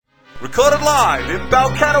Recorded live in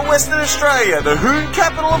Balcatta, Western Australia, the Hoon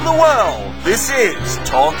capital of the world. This is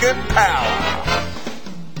Talkin' Power.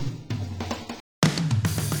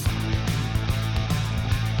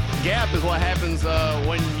 Gap is what happens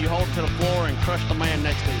when you hold to the floor and crush the man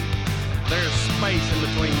next to you. There's space in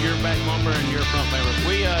between your back bumper and your front bumper.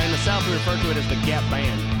 We in the South we refer to it as the gap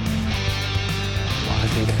band. Well, I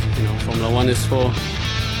think Formula One is for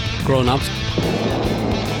grown-ups.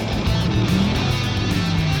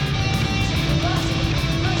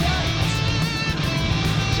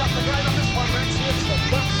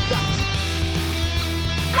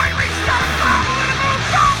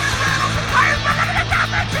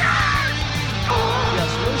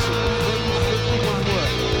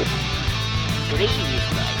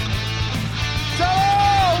 So,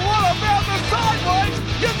 what about the sideways?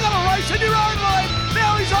 You've got a race in your own lane.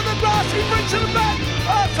 Now he's on the grass, he brings to the back.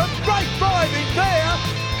 Oh, some great driving there.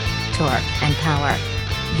 Torque and Power,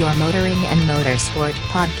 your motoring and motorsport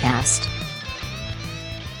podcast.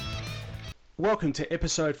 Welcome to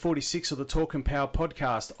episode 46 of the Talk and Power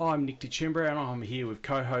podcast. I'm Nick DiCimbra and I'm here with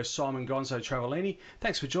co-host Simon Gonzo Travellini.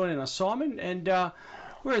 Thanks for joining us, Simon. And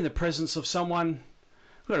we're in the presence of someone.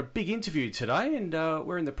 We've got a big interview today, and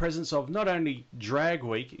we're in the presence of not only Drag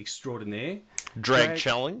Week extraordinaire, Drag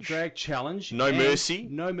Challenge, No Mercy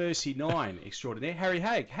 9 extraordinaire, Harry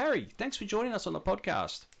Haig. Harry, thanks for joining us on the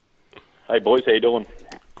podcast. Hey boys, how you doing?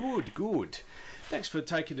 Good. Thanks for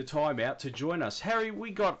taking the time out to join us. Harry,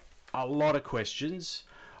 we got a lot of questions.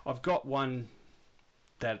 I've got one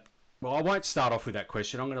that, well, I won't start off with that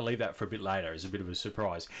question. I'm going to leave that for a bit later as a bit of a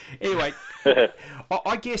surprise. Anyway,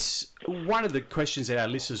 I guess one of the questions that our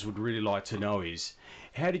listeners would really like to know is,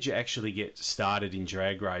 how did you actually get started in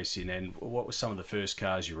drag racing, and what were some of the first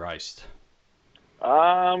cars you raced? We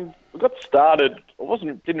got started.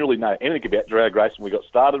 Didn't really know anything about drag racing when we got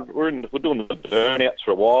started. We're doing the burnouts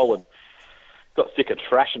for a while and got sick of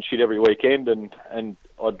trash and shit every weekend, and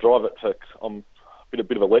I'd drive it for I'm a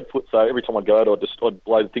bit of a lead foot, so every time I'd go out I'd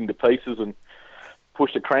blow the thing to pieces and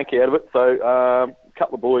push the crank out of it. So a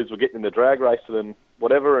couple of boys were getting into drag racing and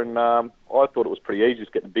whatever, and I thought it was pretty easy,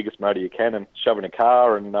 just get the biggest motor you can and shove in a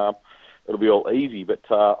car, and it'll be all easy. But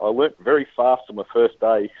I learnt very fast on my first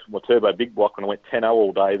day, my turbo big block, when I went 10-0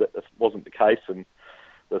 all day, that this wasn't the case, and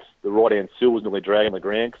the right-hand sill was nearly dragging the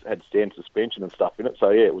ground because it had stand suspension and stuff in it.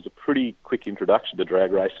 So yeah, it was a pretty quick introduction to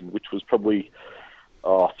drag racing, which was probably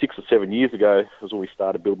 6 or 7 years ago was when we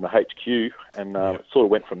started building the HQ, and it sort of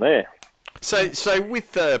went from there. So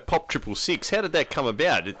with Pop 666, how did that come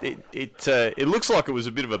about? It looks like it was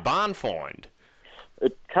a bit of a barn find.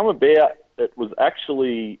 It come about. It was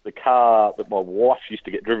actually the car that my wife used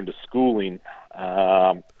to get driven to school in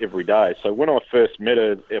every day. So when I first met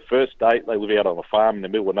her, our first date, they live out on a farm in the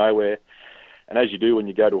middle of nowhere. And as you do when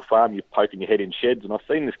you go to a farm, you're poking your head in sheds. And I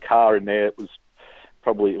seen this car in there. It was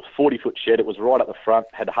probably a 40-foot shed. It was right at the front,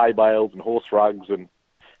 had hay bales and horse rugs, and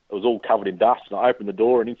it was all covered in dust. And I opened the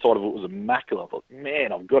door, and inside of it was immaculate. I thought,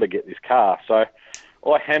 man, I've got to get this car. So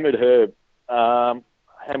I hammered her,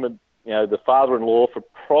 the father-in-law for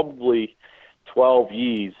probably 12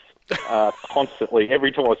 years, constantly.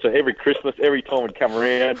 Every Christmas, every time I'd come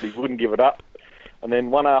around, he wouldn't give it up. And then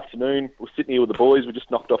one afternoon, we're sitting here with the boys, we just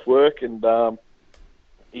knocked off work, and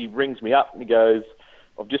he rings me up and he goes,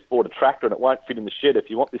 I've just bought a tractor and it won't fit in the shed. If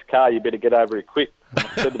you want this car, you better get over here quick. And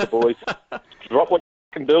I said to the boys, drop what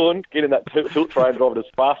you're doing, get in that tilt tray and drive it as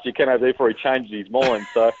fast as you can over there before he changes his mind.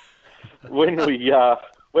 So when we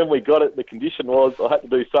got it, the condition was I had to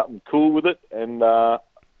do something cool with it and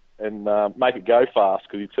make it go fast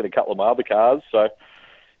because he'd seen a couple of my other cars. So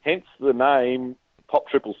hence the name Pop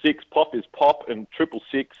 666. Pop is Pop and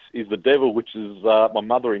 666 is the devil, which is my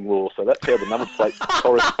mother-in-law. So that's how the number plate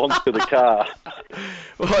corresponds to the car.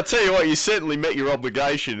 Well, I tell you what, you certainly met your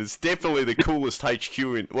obligation. It's definitely the coolest HQ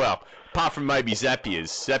in, well, apart from maybe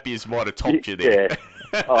Zappia's. Zappia's might have topped you there.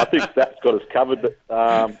 Yeah, I think that's got us covered. But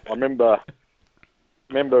I remember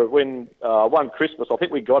when one Christmas, I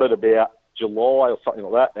think we got it about July or something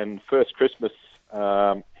like that, and first Christmas,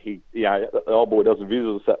 the old boy doesn't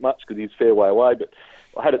visit us that much because he's a fair way away, but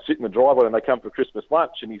I had it sit in the driveway and they come for Christmas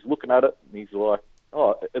lunch, and he's looking at it and he's like,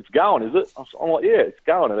 oh, it's going, is it? I'm like, yeah, it's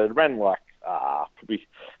going. And it ran like probably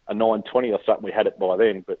a 920 or something. We had it by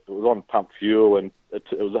then, but it was on pump fuel, and it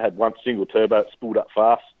had one single turbo. It spooled up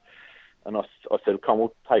fast. And I said, come,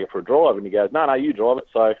 we'll take it for a drive. And he goes, no, you drive it.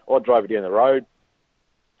 So I drove it down the road.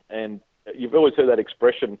 And you've always heard that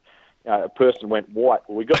expression, a person went white.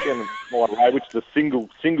 Well, we got down my road, which is a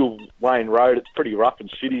single lane road. It's pretty rough and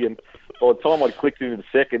shitty. And by the time I clicked into the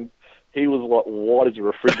second, he was like white as a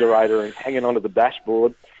refrigerator and hanging onto the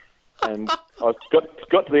dashboard. And I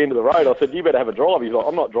got to the end of the road. I said, "You better have a drive." He's like,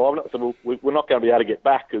 "I'm not driving it." I said, "Well, we're not going to be able to get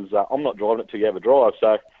back because I'm not driving it till you have a drive."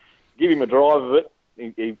 So give him a drive of it.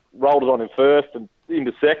 He rolled it on in first and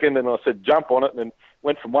into second, and I said, "Jump on it," and then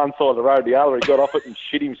went from one side of the road to the other. He got off it and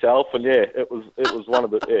shit himself, and yeah, it was one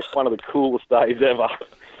of the coolest days ever.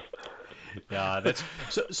 Yeah, that's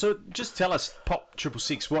so. Just tell us, Pop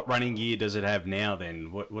 666, what running gear does it have now? Then,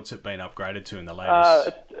 what's it been upgraded to in the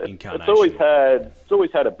latest incarnation? It's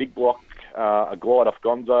always had a big block, a glide off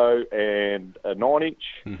Gonzo, and a 9-inch.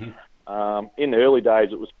 Mm-hmm. In the early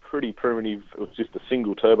days, it was pretty primitive. It was just a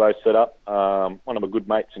single turbo setup. One of my good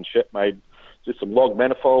mates in Shep made just some log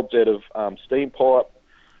manifolds out of steam pipe.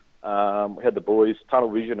 We had the boys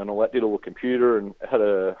tunnel vision and all that, did all the computer, and had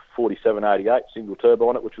a 4788 single turbo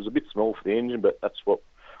on it, which was a bit small for the engine, but that's what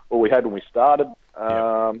we had when we started.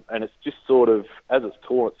 And it's just sort of, as it's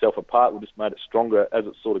torn itself apart, we just made it stronger as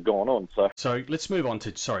it's sort of gone on. So let's move on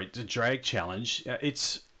to the drag challenge.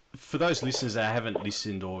 It's for those listeners that haven't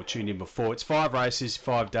listened or tuned in before. It's 5 races,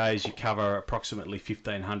 5 days. You cover approximately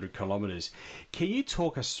 1,500 kilometres. Can you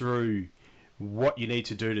talk us through what you need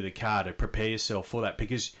to do to the car to prepare yourself for that?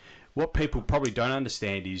 Because what people probably don't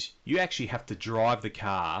understand is you actually have to drive the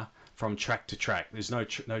car from track to track. There's no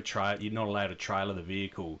trail. You're not allowed to trailer the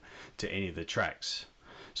vehicle to any of the tracks.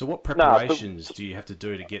 So what preparations do you have to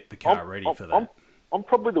do to get the car ready for that? I'm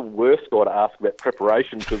probably the worst guy to ask about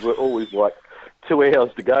preparation because we're always like 2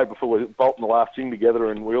 hours to go before we're bolting the last thing together,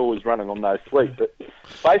 and we're always running on no sleep. But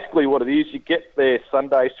basically what it is, you get there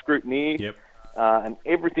Sunday scrutineer. Yep. And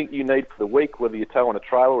everything you need for the week, whether you tow on a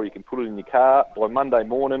trailer or you can put it in your car, by Monday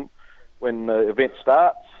morning when the event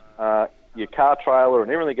starts, your car trailer and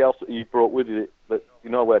everything else that you've brought with you that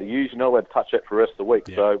you're not allowed to use, you're not allowed to touch that for the rest of the week.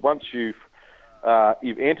 Yep. So once you've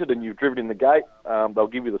entered and you've driven in the gate, they'll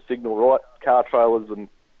give you the signal, right, car trailers and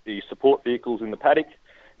the support vehicles in the paddock,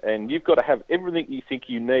 and you've got to have everything you think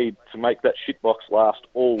you need to make that shitbox last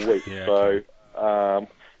all week. Yeah, so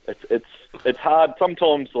it's hard.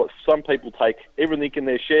 Sometimes, like, some people take everything in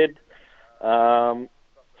their shed.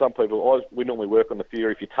 Some people, we normally work on the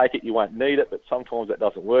theory, if you take it, you won't need it, but sometimes that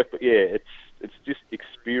doesn't work. But yeah, it's just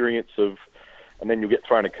experience of, and then you'll get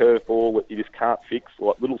thrown a curveball that you just can't fix,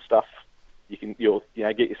 like little stuff. You'll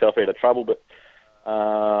get yourself out of trouble. But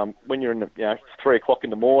when you're in 3 o'clock in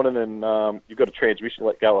the morning and you've got a transmission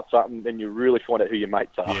let go or something, then you really find out who your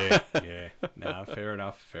mates are. Yeah. No, fair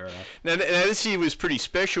enough. Now this year was pretty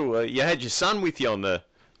special. You had your son with you on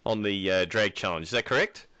the drag challenge. Is that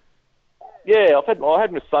correct? Yeah, I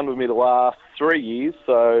had my son with me the last 3 years.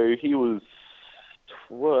 So he was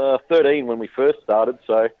 13 when we first started.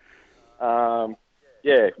 So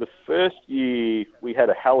the first year we had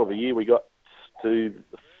a hell of a year. We got to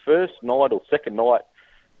the first night or second night,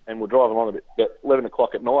 and we're driving on about 11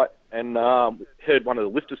 o'clock at night, and heard one of the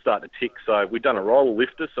lifters start to tick. So we'd done a roller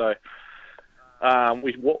lifter, so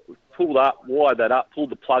we pulled up, wired that up, pulled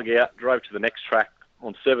the plug out, drove to the next track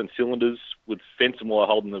on 7 cylinders with fence and wire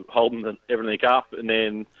holding everything up, and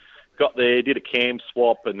then got there, did a cam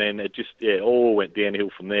swap, and then it just all went downhill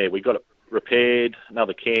from there. We got it repaired,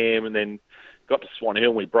 another cam, and then got to Swan Hill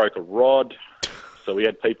and we broke a rod. So we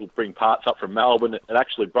had people bring parts up from Melbourne. It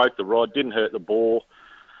actually broke the rod, didn't hurt the bore.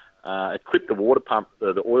 It clipped the water pump,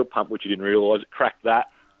 the oil pump, which you didn't realise. It cracked that.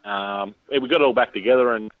 We got it all back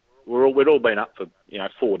together, and we'd all been up for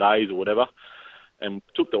 4 days or whatever, and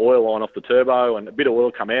took the oil line off the turbo, and a bit of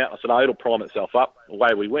oil come out. I said, it'll prime itself up.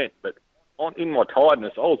 Away we went. But in my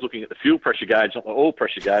tiredness, I was looking at the fuel pressure gauge, not the oil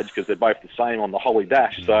pressure gauge, because they're both the same on the Holly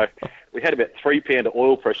dash. So we had about 3 pound of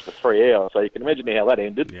oil pressure for 3 hours. So you can imagine how that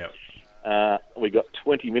ended. Yep. We got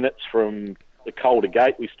 20 minutes from the Calder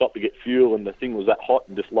gate. We stopped to get fuel, and the thing was that hot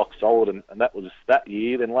and just locked solid, and that was that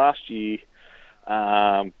year. Then last year,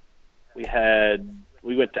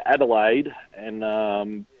 we went to Adelaide,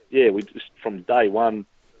 and we just from day one,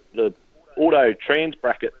 the auto trans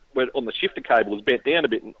bracket on the shifter cable was bent down a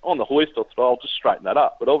bit, and on the hoist I thought, I'll just straighten that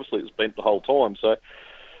up. But obviously it was bent the whole time, so it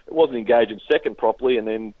wasn't engaging second properly, and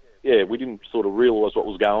then we didn't sort of realise what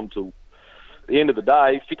was going till the end of the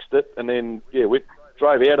day, fixed it, and then we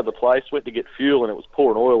drove out of the place, went to get fuel, and it was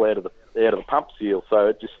pouring oil out of the pump seal. So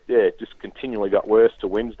it just continually got worse to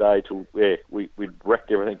Wednesday till we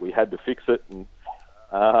wrecked everything we had to fix it, and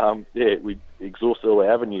we exhausted all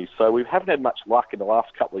our avenues. So we haven't had much luck in the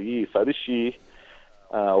last couple of years. So this year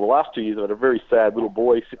the last 2 years, I had a very sad little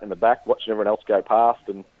boy sitting in the back watching everyone else go past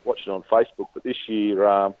and watching it on Facebook. But this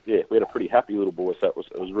year, we had a pretty happy little boy, so it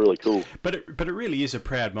was really cool. But it really is a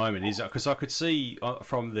proud moment, is it? Because I could see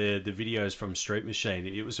from the videos from Street Machine,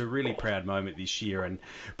 it was a really proud moment this year. And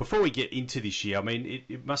before we get into this year, I mean,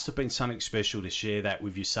 it must have been something special to share that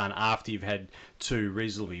with your son after you've had 2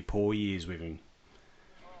 reasonably poor years with him.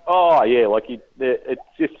 Oh yeah, like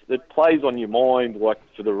it plays on your mind like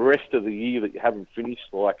for the rest of the year that you haven't finished.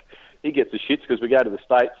 Like he gets the shits because we go to the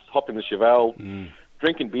States, hop in the Chevelle,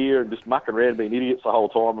 drinking beer and just mucking around being idiots the whole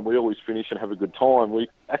time, and we always finish and have a good time. We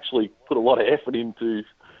actually put a lot of effort into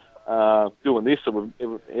doing this, and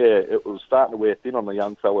it was starting to wear thin on the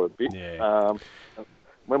young fella a bit. Yeah.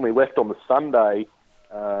 When we left on the Sunday,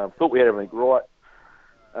 thought we had everything right.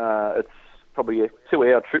 It's probably a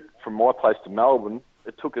 2-hour trip from my place to Melbourne.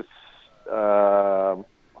 It took us, I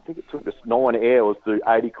think it took us 9 hours to do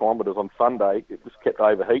 80 kilometres on Sunday. It just kept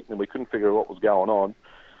overheating and we couldn't figure out what was going on.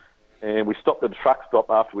 And we stopped at a truck stop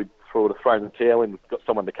after we'd thrown the tail in. We've got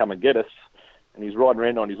someone to come and get us. And he's riding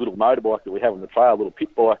around on his little motorbike that we have on the trail, a little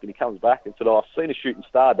pit bike, and he comes back and said, I've seen a shooting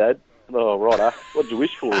star, Dad. And, oh, right, what'd you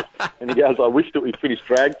wish for? And he goes, I wished that we'd finished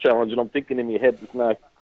drag challenge. And I'm thinking in my head, there's no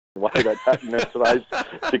way that's happening in today's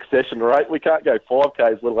succession rate. We can't go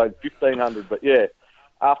 5Ks, let alone 1,500. But, yeah.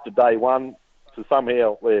 After day one, so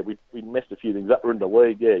somehow we messed a few things up. We're in the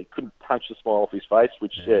league. Yeah, he couldn't punch the smile off his face,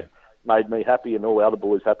 which made me happy and all the other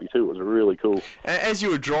boys happy too. It was really cool. As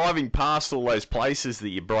you were driving past all those places that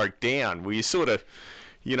you broke down, were you sort of,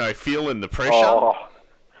 feeling the pressure? Oh,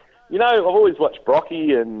 I've always watched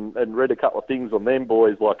Brocky and read a couple of things on them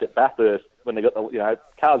boys, like at Bathurst when they got the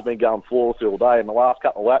cars been going flawlessly all day, and the last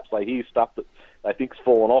couple of laps they hear stuff that they think's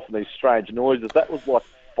fallen off and these strange noises. That was like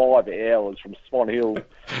 5 hours from Swan Hill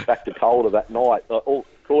back to Calder that night.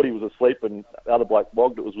 Cordy was asleep and the other bloke,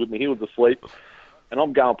 Bog, that was with me, he was asleep. And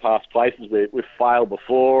I'm going past places where we've failed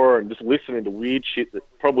before and just listening to weird shit that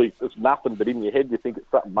probably is nothing, but in your head you think it's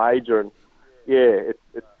something major. And yeah,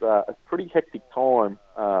 it's a pretty hectic time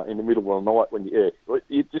in the middle of the night when you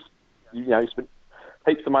spend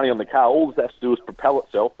heaps of money on the car. All it has to do is propel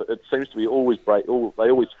itself, but it seems to be always break. They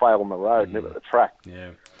always fail on the road, never at the track.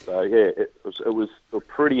 Yeah. So yeah, it was a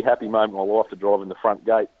pretty happy moment in my life to drive in the front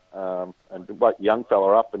gate and wake the young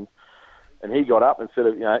fella up, and he got up and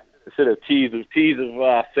instead of tears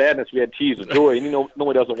of sadness, we had tears of joy. And he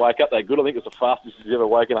normally doesn't wake up that good. I think it's the fastest he's ever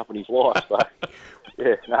woken up in his life. So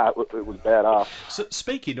yeah, it was badass. So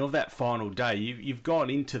speaking of that final day, you've gone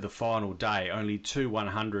into the final day only 2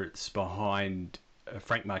 100ths behind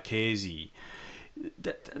Frank Marchese.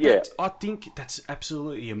 I think that's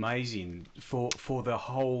absolutely amazing for the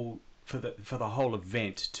whole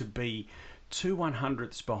event to be 2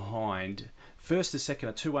 100ths behind, first to second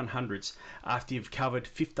at 2 100ths after you've covered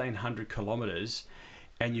 1,500 kilometres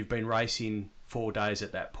and you've been racing 4 days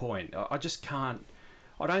at that point. I just can't.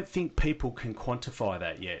 I don't think people can quantify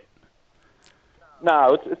that yet.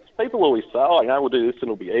 No, it's people always say, we'll do this and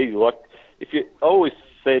it'll be easy. Like I always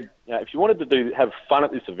said, if you wanted to have fun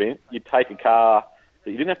at this event, you'd take a car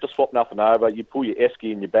that you didn't have to swap nothing over. You'd pull your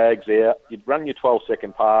esky and your bags out. You'd run your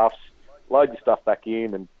 12-second pass, load your stuff back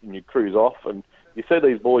in, and you'd cruise off. And you see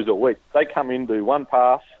these boys all week. They come in, do one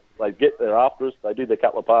pass. They get there after us. They do their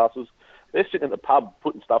couple of passes. They're sitting at the pub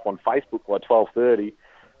putting stuff on Facebook by 12:30,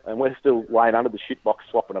 and we're still laying under the shit box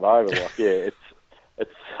swapping it over. Like, yeah,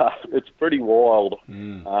 it's pretty wild.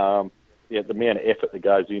 The amount of effort that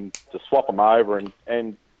goes in to swap them over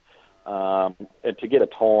and to get a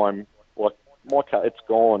time like my car, it's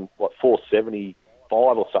gone like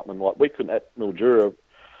 475 or something. Like we couldn't at Mildura.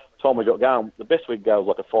 Time we got going, the best we could go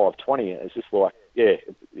was like a 520. It's just like,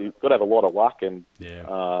 you've got to have a lot of luck, and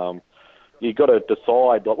you've got to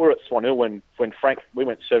decide. Like we're at Swan Hill when Frank, we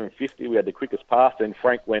went 750. We had the quickest pass, and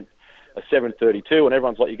Frank went a 732, and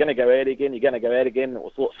everyone's like, "You're going to go out again? You're going to go out again?" It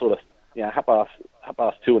was sort of half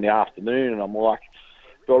past 2 in the afternoon, and I'm like,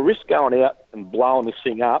 do I risk going out and blowing this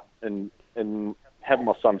thing up and having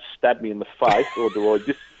my son stab me in the face, or do I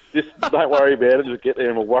just don't worry about it, just get there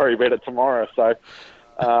and we'll worry about it tomorrow? So,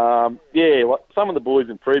 like some of the boys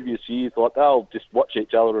in previous years, like they'll just watch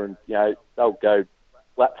each other and they'll go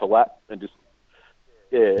lap for lap and just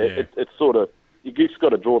it's sort of, you just got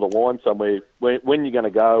to draw the line somewhere when you're going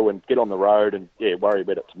to go and get on the road and worry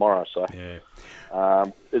about it tomorrow. So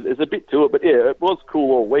there's a bit to it, but it was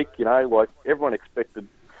cool all week. Like everyone expected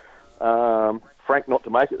Frank not to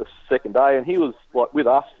make it the second day, and he was like with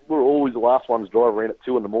us. We were always the last ones driving around at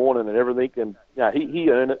 2 in the morning and everything, and he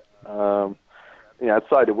earned it. So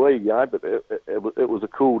did we, but it was a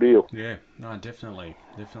cool deal. Yeah, no, definitely.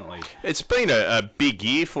 It's been a big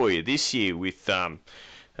year for you this year with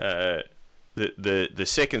the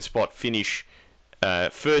second spot finish,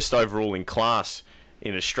 first overall in class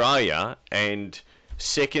in Australia and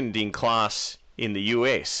second in class in the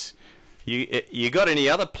US. You got any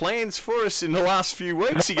other plans for us in the last few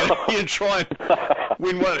weeks? You going to try and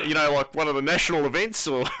win one, like one of the national events,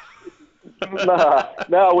 or?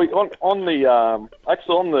 No. We on the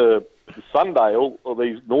Sunday, all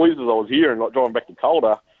these noises I was hearing, like driving back to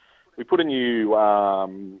Calder, we put a new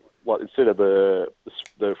instead of the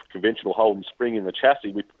conventional Holden spring in the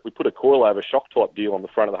chassis, we put a coilover shock type deal on the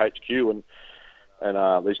front of the HQ and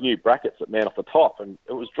these new brackets that mount off the top, and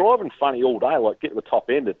it was driving funny all day. Like get to the top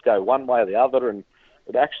end, it'd go one way or the other, and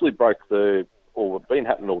it actually broke it's been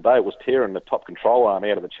happening all day. It was tearing the top control arm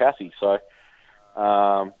out of the chassis. So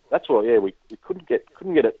that's why, we couldn't get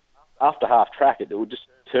it after half track. It would just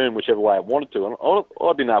turn whichever way I wanted to, and I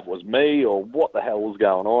didn't know if it was me or what the hell was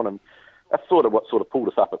going on, and that's sort of what pulled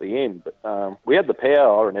us up at the end. But we had the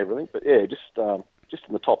power and everything, but just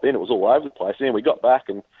in the top end, it was all over the place. And then we got back,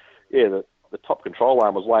 and the top control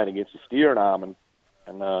arm was laying against the steering arm, and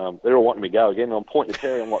they're all wanting me to go again. And I'm pointing to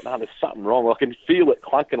Terry, I'm like, no, there's something wrong. I can feel it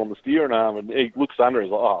clunking on the steering arm, and he looks under,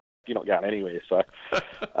 he's like, oh, you're not going anywhere. So,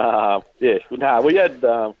 we had,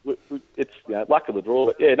 it's luck of the draw.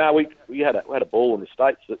 But we had a ball in the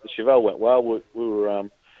States. The Chevelle went well. We were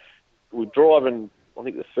driving, I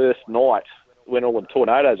think the first night when all the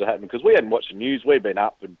tornadoes were happening, because we hadn't watched the news. We'd been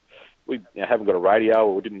up, and we haven't got a radio,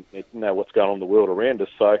 or we didn't know what's going on in the world around us.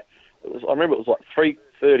 So I remember it was like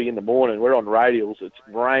 3:30 in the morning. We're on radials. It's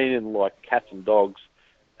raining like cats and dogs,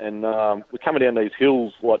 and we're coming down these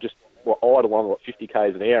hills like idle on like 50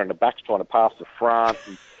 k's an hour, and the back's trying to pass the front.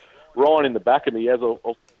 And Ryan in the back of me as I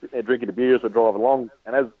was drinking a beer as we're driving along,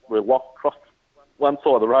 and as we're locked across one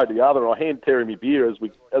side of the road to the other, and I hand Terry me beer as I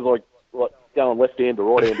like going left hand to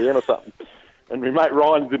right hand down or something. And my mate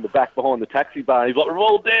Ryan's in the back behind the taxi bar, and he's like, "We're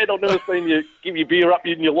all dead. I've never seen you give your beer up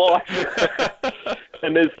in your life."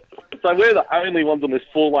 And we're the only ones on this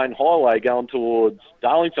 4-lane highway going towards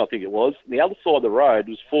Darlington, I think it was. And the other side of the road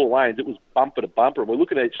was 4 lanes. It was bumper to bumper. And we're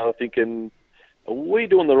looking at each other thinking, are we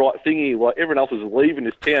doing the right thing here? Like, everyone else is leaving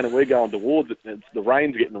this town and we're going towards it. And the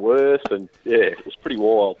rain's getting worse. And, it was pretty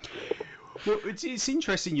wild. Well, it's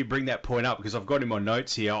interesting you bring that point up, because I've got in my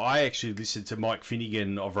notes here. I actually listened to Mike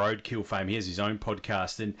Finnegan of Roadkill fame. He has his own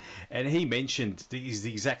podcast, and he mentioned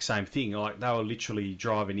the exact same thing. Like, they were literally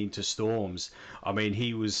driving into storms. I mean,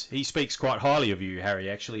 he speaks quite highly of you, Harry,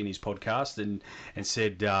 actually, in his podcast, and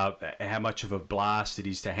said how much of a blast it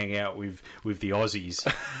is to hang out with the Aussies,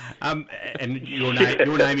 and your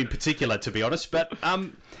name in particular, to be honest, but.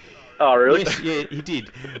 Oh, really? Yes, yeah, he did.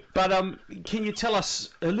 But can you tell us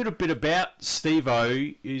a little bit about Steve-O,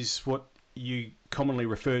 is what you commonly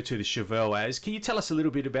refer to the Chevelle as. Can you tell us a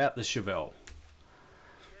little bit about the Chevelle?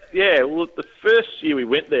 Yeah, well, the first year we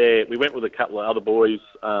went there, we went with a couple of other boys,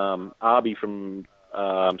 Arby from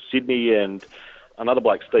Sydney and another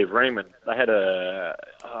bloke, Steve Reeman. They had it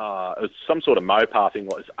was some sort of Mopar thing,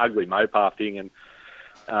 like this ugly Mopar thing, and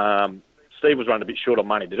Steve was running a bit short on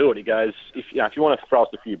money to do it. He goes, if you want to throw us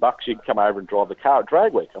a few bucks, you can come over and drive the car at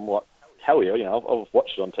Drag Week. I'm like, hell yeah, I've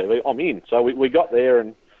watched it on TV. I'm in. So we got there,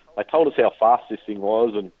 and they told us how fast this thing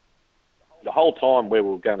was, and the whole time where we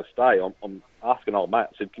were going to stay, I'm asking old mate,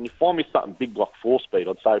 I said, can you find me something big block 4-speed?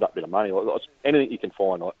 I'd saved up a bit of money. Like, anything you can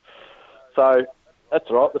find. Like. So that's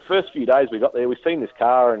all right. The first few days we got there, we seen this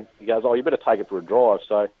car, and he goes, oh, you better take it for a drive.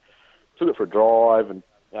 So took it for a drive, and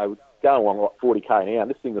going along like 40k an hour, and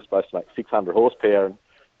this thing was supposed to make 600 horsepower, and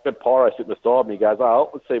got Pyro sitting beside me. He goes, oh,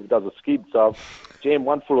 let's see if it does a skid. So I've jammed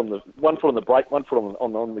one foot on the brake, one foot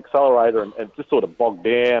on the accelerator, and just sort of bogged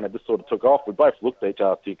down, and just sort of took off. We both looked at each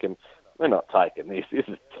other thinking, we're not taking this. This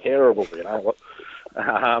is terrible, So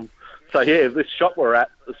yeah, this shop we're at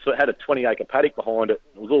had a 20-acre paddock behind it.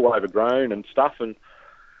 It was all overgrown and stuff, and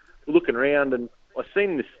we're looking around, and I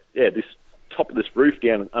seen this top of this roof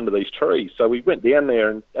down under these trees. So we went down there,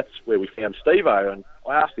 and that's where we found Steve-O, and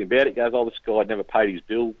I asked him about it. He goes, oh, this guy never paid his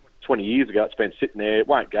bill 20 years ago. It's been sitting there. It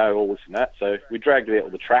won't go, all this and that. So we dragged it out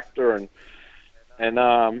with the tractor, and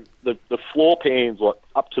the floor pans, like,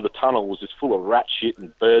 up to the tunnel was just full of rat shit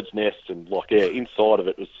and birds' nests, and, like, inside of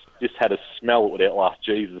it was just had a smell that would outlast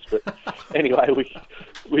Jesus. But anyway,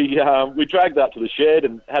 we dragged that to the shed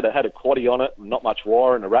and had a quaddie on it, and not much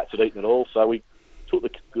wire, and the rats had eaten it all. So we took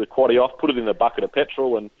the quaddie off, put it in a bucket of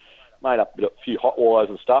petrol, and made up a few hot wires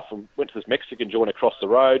and stuff, and went to this Mexican joint across the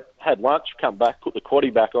road, had lunch, come back, put the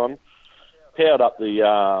quaddie back on, powered up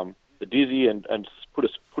the Dizzy, and put a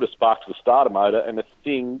spark to the starter motor, and the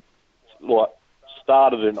thing like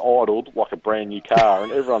started and idled like a brand new car,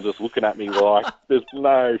 and everyone's just looking at me like there's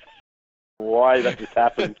no way that just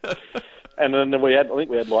happened. And then I think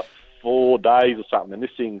we had like 4 days or something, and this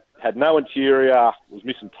thing had no interior, was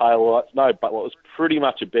missing taillights, no, but it was pretty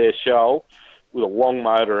much a bare shell with a long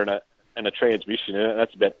motor and a transmission in it, and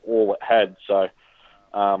that's about all it had. So,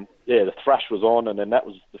 the thrash was on, and then that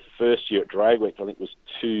was the first year at Drag Week. I think it was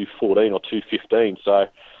 214 or 215. So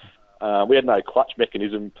we had no clutch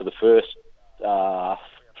mechanism for the first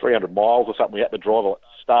 300 miles or something. We had to drive it,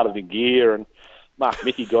 started in gear, and Mark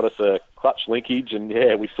Mickey got us a clutch linkage, and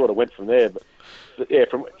we sort of went from there. But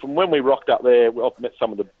from when we rocked up there, I've met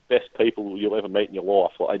some of the best people you'll ever meet in your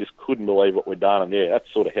life. Like, they just couldn't believe what we'd done, and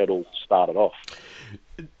that's sort of how it all started off.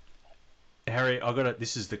 Harry,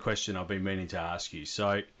 this is the question I've been meaning to ask you.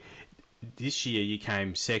 So this year you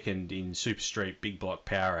came second in Super Street Big Block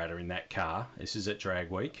Power Adder in that car. This is at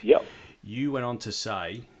Drag Week. Yep. You went on to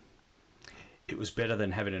say it was better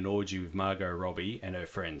than having an orgy with Margot Robbie and her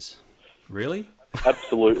friends. Really?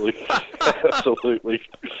 Absolutely. Absolutely.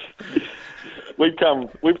 We've come,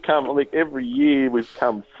 I think every year we've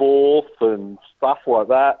come fourth and stuff like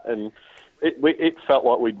that, and it felt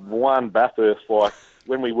like we'd won Bathurst. Like,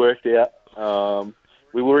 when we worked out,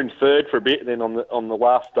 we were in third for a bit, and then on the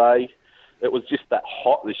last day, it was just that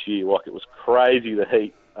hot this year. Like, it was crazy, the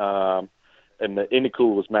heat, and the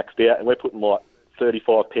intercooler was maxed out, and we're putting like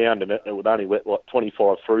 35 pound in it, and it would only let like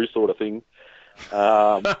 25 through, sort of thing.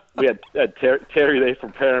 We had Terry there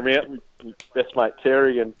from Paramount, best mate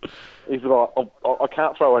Terry, and he's like, I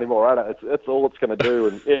can't throw any more at it. That's all it's going to do.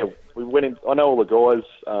 And we went in. I know all the guys,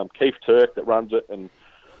 Keith Turk that runs it, and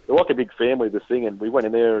they're like a big family, this thing. And we went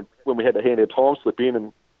in there, and when we had to hand our time slip in,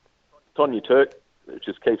 and Tonya Turk, which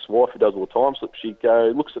is Keith's wife who does all the time slips, she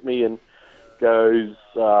looks at me and goes,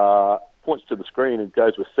 points to the screen and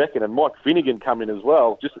goes, "We're second." And Mike Finnegan come in as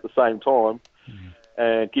well, just at the same time,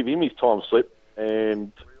 and give him his time slip,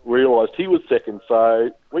 and realised he was second.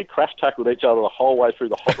 So we crash tackled each other the whole way through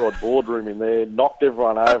the hot rod boardroom in there, knocked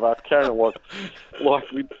everyone over, carrying on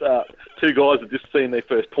like we'd, two guys had just seen their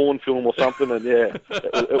first porn film or something, and it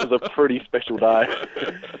was a pretty special day.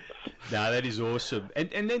 No, that is awesome.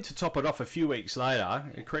 And then to top it off, a few weeks later,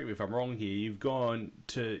 and correct me if I'm wrong here, you've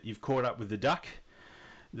caught up with the Duck,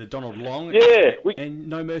 the Donald Long, and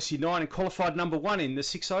No Mercy 9, and qualified number 1 in the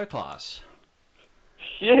 6.0 class.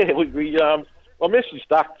 Yeah, I messaged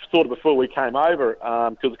Duck sort of before we came over,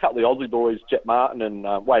 because a couple of the Aussie boys, Jet Martin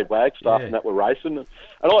and Wade Wagstaff, and that were racing. And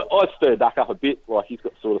I stirred Duck up a bit. Like, he's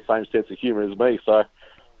got sort of the same sense of humour as me, so I'm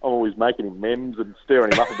always making him memes and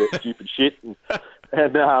stirring him up a bit, stupid shit. And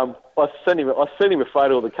I sent him a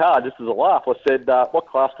photo of the car just as a laugh. I said, what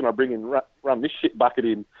class can I bring in, run this shit bucket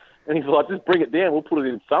in? And he's like, just bring it down, we'll put it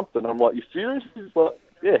in something. I'm like, you serious? He's like,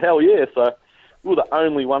 yeah, hell yeah. So we were the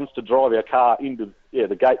only ones to drive our car into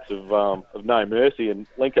the gates of No Mercy, and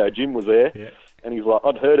Lenko Jim was there, and he's like,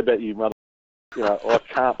 I'd heard about you, mother. I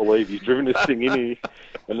can't believe you've driven this thing in here.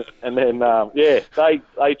 And then they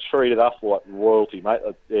treated us like royalty, mate.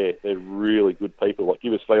 They're really good people. Like,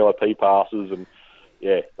 give us VIP passes, and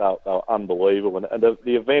they were unbelievable. And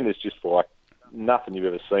the event is just like nothing you've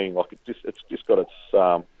ever seen. Like, it's just got its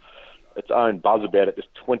own buzz about it,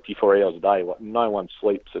 just 24 hours a day. Like, no one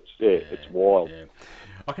sleeps. It's wild. Yeah.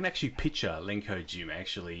 I can actually picture Lenko Jim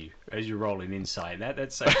actually as you're rolling in saying that.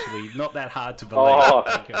 That's actually not that hard to believe.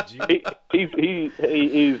 Lenko Jim.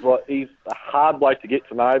 He's a hard bloke to get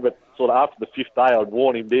to know, but sort of after the 5th day, I'd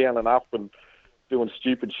worn him down and up and doing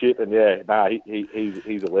stupid shit. And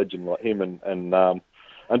he's a legend, like him. And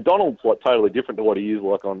Donald's like totally different to what he is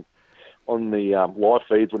like on the live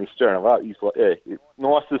feeds when he's stirring him up. He's like,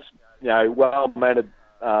 nicest, well-mannered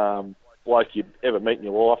bloke you'd ever meet in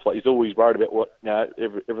your life. Like, he's always worried about what,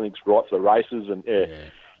 everything's right for the races, and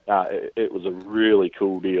it was a really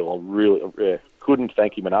cool deal. I really couldn't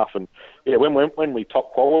thank him enough. And when we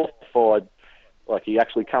top qualified, like, he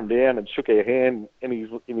actually come down and shook our hand, and he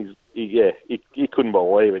couldn't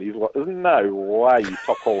believe it. He's like, "There's no way you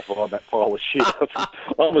top qualified that pile of shit."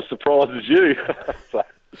 I'm as surprised as you. It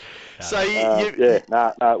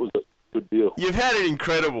was a good deal. You've had an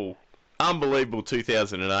incredible, unbelievable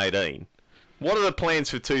 2018. What are the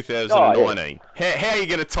plans for 2019? How are you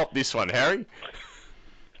going to top this one, Harry?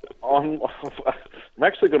 I'm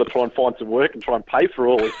actually going to try and find some work and try and pay for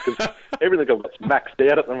all this, because everything I've got's maxed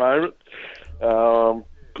out at the moment.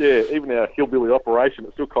 Even our hillbilly operation,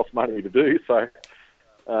 it still costs money to do. So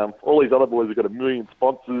all these other boys have got 1 million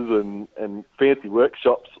sponsors and fancy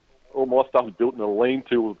workshops. All my stuff's built in a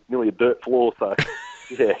lean-to with nearly a dirt floor. So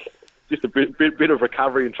just a bit of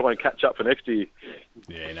recovery and try and catch up for next year.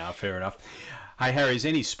 Yeah, no, fair enough. Hey, Harry, is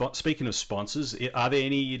any speaking of sponsors, are there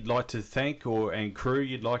any you'd like to thank and crew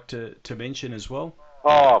you'd like to mention as well?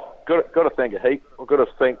 Oh, got to thank a heap. I've got to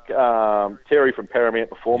thank Terry from Paramount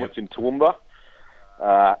Performance in Toowoomba.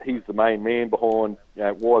 he's the main man behind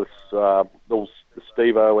why the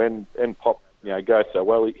Steve-O and Pop go so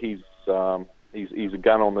well. He's a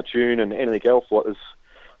gun on the tune, and anything else, like, there's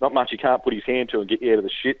not much he can't put his hand to and get you out of the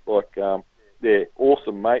shit. Like, they're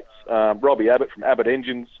awesome mates. Robbie Abbott from Abbott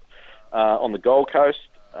Engines on the Gold Coast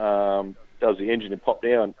does the engine and pop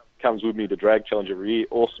down. Comes with me to Drag Challenge every year.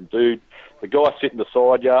 Awesome dude. The guy sitting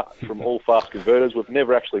beside you from All Fast Converters, we've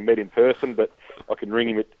never actually met in person, but I can ring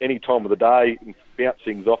him at any time of the day and bounce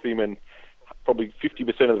things off him, and probably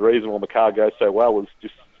 50% of the reason why my car goes so well is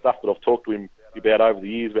just stuff that I've talked to him about over the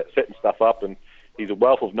years about setting stuff up, and he's a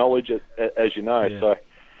wealth of knowledge, as you know. Yeah. So,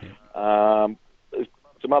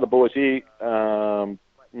 some other boys here,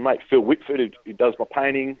 mate Phil Whitford, who does my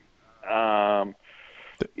painting.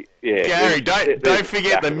 Gary, don't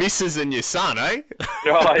forget the missus and your son, eh?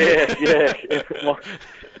 Oh yeah.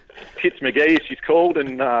 Tits McGee, she's called,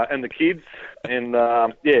 and the kids, and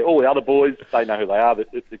all the other boys, they know who they are.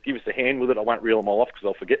 That give us a hand with it. I won't reel them all off because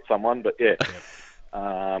I'll forget someone, but we've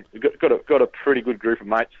got a pretty good group of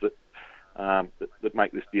mates that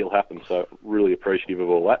make this deal happen. So really appreciative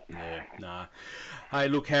of all that. Yeah, nah. Hey,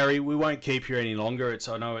 look, Harry, we won't keep you any longer.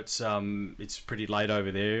 I know it's pretty late over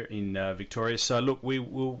there in Victoria. So, look, we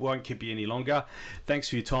won't keep you any longer. Thanks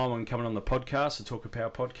for your time on coming on the podcast, the Talk of Power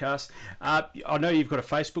podcast. I know you've got a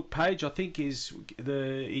Facebook page. I think it's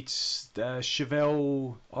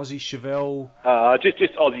Chevelle, Aussie Chevelle.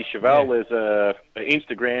 Just Aussie Chevelle. Yeah. There's an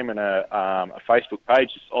Instagram and a Facebook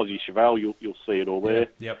page. Just Aussie Chevelle. You'll see it all there.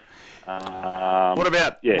 Yep. What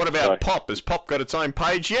about Pop? Has Pop got its own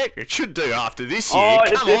page yet? It should do after this year.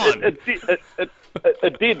 Come on. It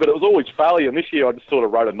did, but it was always failure. And this year I just sort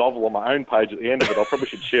of wrote a novel on my own page at the end of it. I probably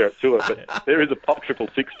should share it to it. But there is a Pop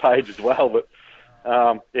 666 page as well. But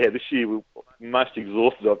this year we're most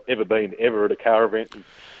exhausted I've ever been ever at a car event. And,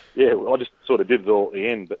 I just sort of did it all at the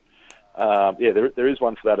end. But there is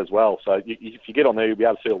one for that as well. So if you get on there, you'll be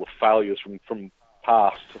able to see all the failures from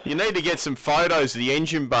past. You need to get some photos of the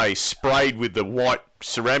engine bay sprayed with the white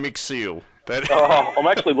ceramic seal. I'm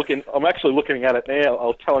actually looking at it now. I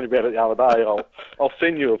was telling you about it the other day. I'll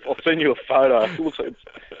send you a photo. It looks like it's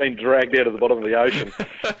been dragged out of the bottom of the ocean.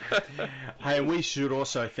 Hey, and we should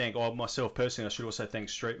also thank, myself personally, I should also thank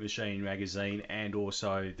Street Machine Magazine and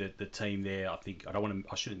also the team there. I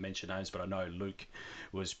shouldn't mention names, but I know Luke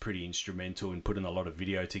was pretty instrumental in putting a lot of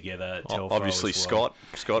video together. Obviously, as well.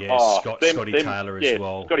 Scott. Scotty Taylor as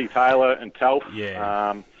well. Scotty Taylor and Telf.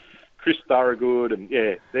 Yeah. Chris Thorogood and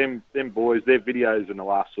them boys, their videos in the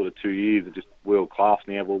last sort of 2 years are just world class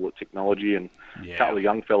now with all the technology, and a couple of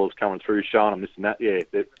young fellas coming through showing them this and that. Yeah,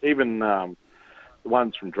 even the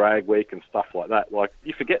ones from Drag Week and stuff like that. Like,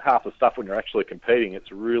 you forget half the stuff when you're actually competing.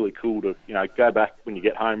 It's really cool to go back when you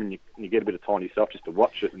get home and you get a bit of time yourself just to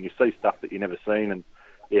watch it, and you see stuff that you've never seen. And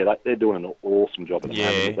they're doing an awesome job at the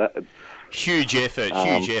moment with that. Huge effort,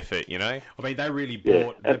 I mean, they really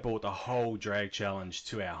brought the whole Drag Challenge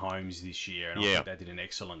to our homes this year, and I think they did an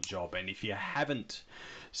excellent job. And if you haven't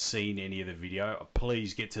seen any of the video,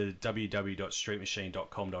 please get to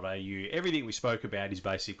www.streetmachine.com.au. Everything we spoke about is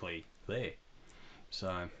basically there.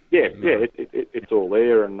 So it's all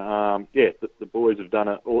there, and the boys have done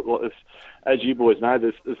it. As you boys know,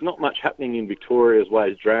 there's not much happening in Victoria as well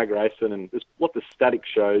as drag racing, and there's lots of static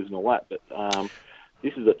shows and all that. But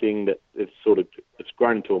this is a thing that it's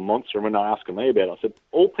grown into a monster. And when they're asking me about it, I said,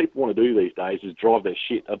 all people want to do these days is drive their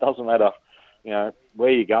shit. It doesn't matter, where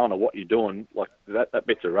you're going or what you're doing. Like, that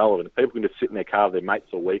bit's irrelevant. If people can just sit in their car with their mates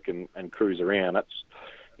all week and cruise around,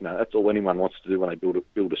 that's all anyone wants to do when they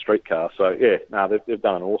build a street car. So they've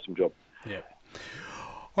done an awesome job. Yeah.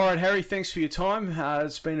 All right, Harry. Thanks for your time.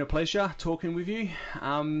 It's been a pleasure talking with you.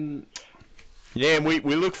 And we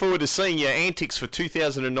look forward to seeing your antics for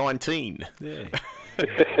 2019. Yeah.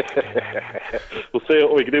 We'll see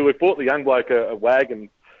what we can do. We bought the young bloke a wagon.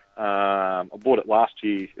 I bought it last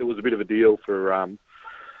year. It was a bit of a deal for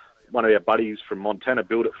one of our buddies from Montana.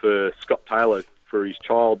 Built it for Scott Taylor for his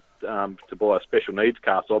child to buy a special needs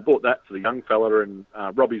car. So I bought that for the young fella, and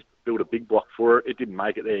Robbie's built a big block for it. It didn't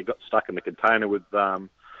make it there. It got stuck in the container with the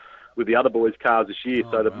other boys' cars this year.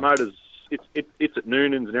 So the motor's it's at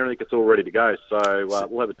Noonan's and everything. It's all ready to go. So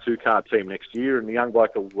we'll have a 2-car team next year, and the young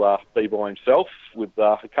bloke will be by himself with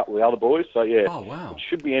a couple of the other boys. So it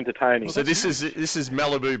should be entertaining. So this is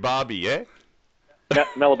Malibu Barbie, yeah?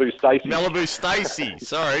 Malibu Stacey. Malibu Stacey.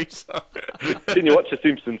 Sorry. Didn't you watch The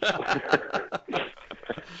Simpsons?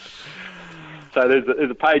 So there's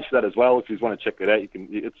a page for that as well. If you want to check that out, you can.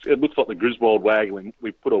 It looks like the Griswold wagon.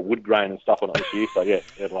 We put a wood grain and stuff on it this year. So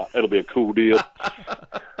it'll be a cool deal.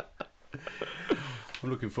 I'm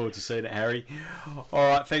looking forward to seeing it, Harry. All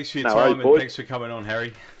right, thanks for your time, and thanks for coming on,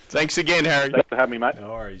 Harry. Thanks again, Harry. Thanks for having me, mate. No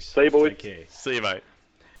worries. See you, boys. Take care. See you, mate.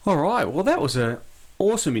 All right. Well, that was a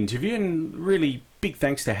awesome interview, and really big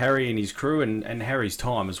thanks to Harry and his crew, and Harry's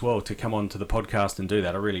time as well to come on to the podcast and do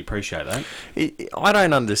that. I really appreciate that. I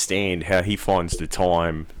don't understand how he finds the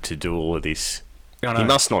time to do all of this. I know. He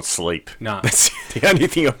must not sleep. No. That's the only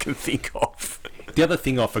thing I can think of. The other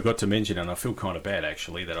thing I forgot to mention, and I feel kind of bad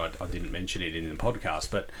actually that I didn't mention it in the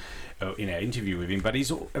podcast, but in our interview with him, but he's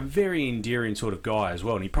a very endearing sort of guy as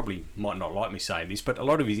well, and he probably might not like me saying this, but a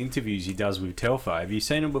lot of his interviews he does with Telfo, have you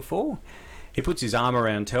seen him before? He puts his arm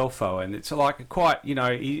around Telfo, and it's like quite,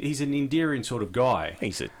 he's an endearing sort of guy.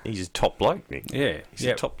 He's a top bloke, Nick. Yeah. He's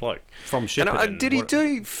a top bloke. From Shepparton. Did he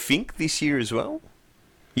do Fink this year as well?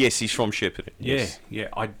 Yes, he's from Shepparton. Yes. Yeah.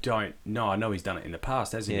 I don't know. I know he's done it in the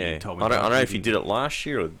past, hasn't he? Yeah. He told me I don't know if he did it last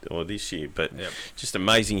year or this year, but Yep. just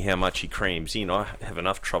amazing how much he crams in. I have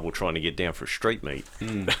enough trouble trying to get down for a street meet.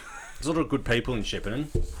 There's a lot of good people in Shepparton.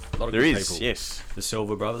 A lot of There good is, people. yes. The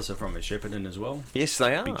Silver brothers are from Shepparton as well. Yes,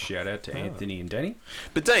 they are. Big shout out to Anthony and Danny.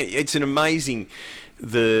 But it's an amazing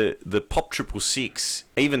the Pop 666,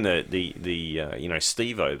 even the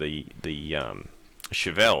Steve-O, the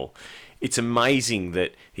Chevelle. It's amazing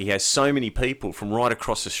that he has so many people from right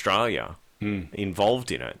across Australia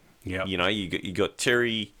involved in it. Yep. You got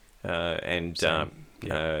Terry in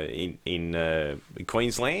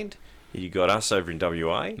Queensland. You got us over in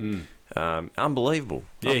WA. Unbelievable.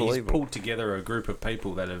 Yeah, he's Unbelievable. pulled together a group of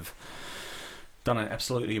people that have done an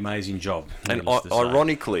absolutely amazing job. And needless to say.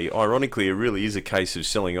 ironically, it really is a case of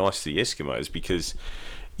selling ice to the Eskimos because,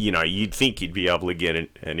 you'd think you'd be able to get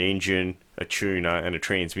an engine, a tuner, and a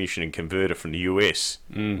transmission and converter from the US,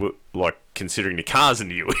 like considering the cars in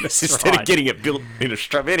the US, instead of getting it built in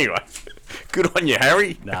Australia. Anyway, good on you,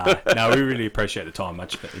 Harry. No, we really appreciate the time.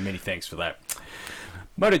 Many thanks for that.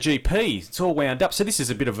 MotoGP, it's all wound up. So this is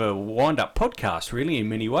a bit of a wind-up podcast, really, in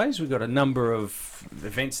many ways. We've got a number of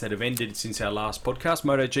events that have ended since our last podcast.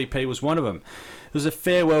 MotoGP was one of them. It was a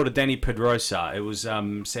farewell to Dani Pedrosa. It was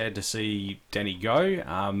sad to see Danny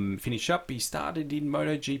go, finish up. He started in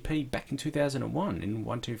MotoGP back in 2001 in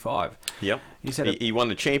 125. Yep. He won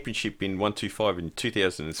the championship in 125 in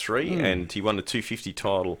 2003, and he won the 250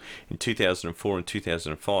 title in 2004 and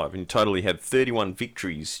 2005. In total, he had 31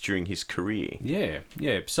 victories during his career. Yeah.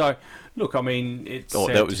 So, look, I mean, it's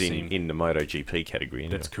sad that was to see him. in the MotoGP category.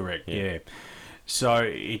 Anyway. That's correct, yeah. So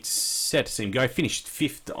it's sad to see him go. Finished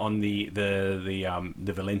fifth on the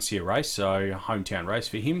Valencia race, so hometown race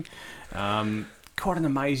for him. Quite an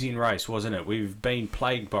amazing race, wasn't it? We've been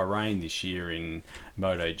plagued by rain this year in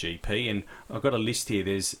MotoGP, and I've got a list here.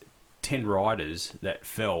 There's 10 riders that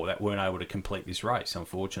fell that weren't able to complete this race,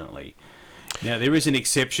 unfortunately. Now, there is an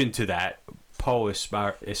exception to that. Pol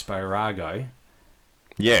Espargaro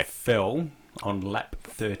fell on lap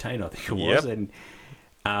 13, I think it was,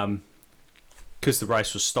 and because the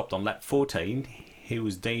race was stopped on lap 14, he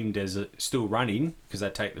was deemed as still running because they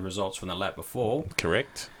take the results from the lap before.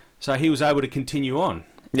 Correct. So he was able to continue on.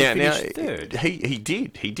 Now third. He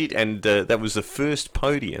did, and that was the first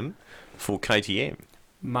podium for KTM.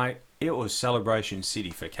 Mate, it was Celebration City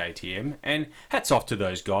for KTM, and hats off to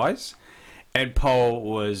those guys. And Pol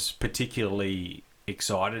was particularly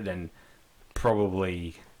excited and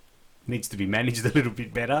probably needs to be managed a little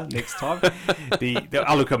bit better next time.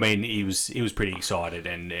 Look, I mean, he was pretty excited,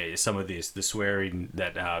 and some of the swearing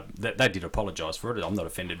that they did apologise for it. I'm not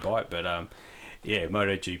offended by it, but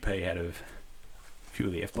MotoGP had a few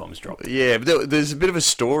of the F-bombs dropped. Yeah, but there's a bit of a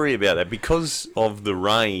story about that because of the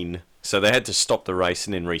rain. So they had to stop the race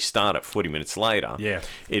and then restart it 40 minutes later. Yeah,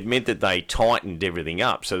 it meant that they tightened everything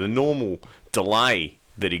up. So the normal delay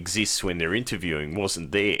that exists when they're interviewing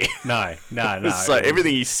wasn't there. No. So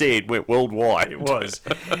everything he said went worldwide. It was.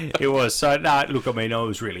 So, look, I mean, I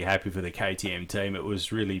was really happy for the KTM team. It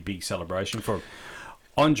was really big celebration for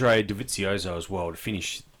Andre Dovizioso as well. To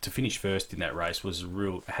finish first in that race was a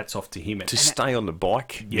real hats off to him. To stay on the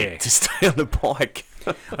bike. Yeah. To stay on the bike.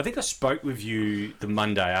 I think I spoke with you the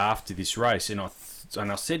Monday after this race, and I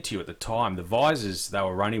said to you at the time, the visors they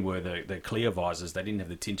were running were the clear visors. They didn't have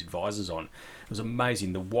the tinted visors on. It was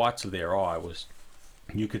amazing. The whites of their eye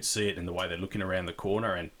you could see it in the way they're looking around the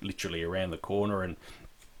corner and literally around the corner. And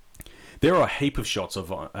there are a heap of shots of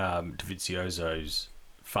Dovizioso's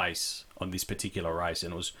face on this particular race,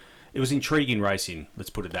 and it was intriguing racing. Let's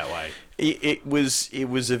put it that way. It was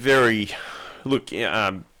a very look.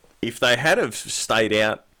 If they had have stayed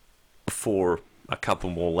out for a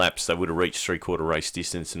couple more laps, they would have reached three-quarter race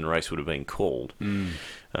distance and the race would have been called.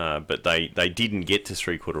 But they didn't get to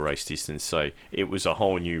three-quarter race distance, so it was a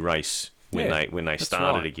whole new race when they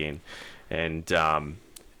started again. And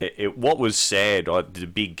what was sad, the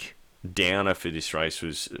big downer for this race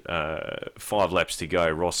was 5 laps to go.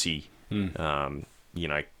 Rossi,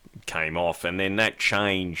 came off, and then that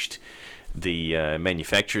changed the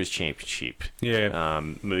manufacturers' championship. Yeah,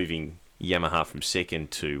 moving Yamaha from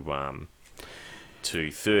second to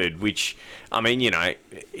third, which, I mean,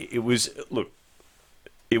 it was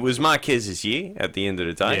Marquez's year at the end of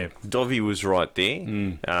the day. Yeah. Dovi was right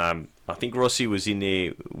there. I think Rossi was in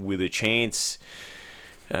there with a chance.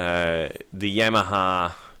 The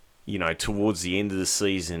Yamaha, towards the end of the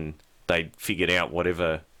season, they'd figured out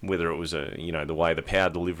whether it was the way the power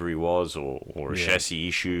delivery was, or a chassis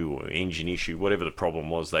issue or engine issue, whatever the problem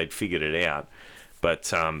was, they'd figured it out.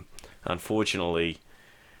 But unfortunately,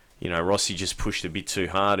 Rossi just pushed a bit too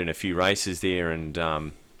hard in a few races there, and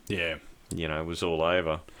it was all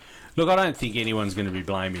over. Look, I don't think anyone's going to be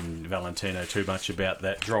blaming Valentino too much about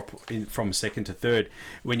that drop from second to third.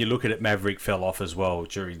 When you look at it, Maverick fell off as well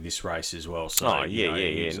during this race as well. So, I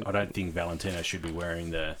don't think Valentino should be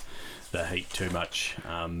wearing the heat too much.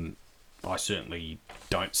 I certainly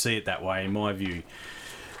don't see it that way, in my view.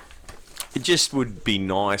 It just would be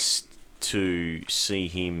nice to see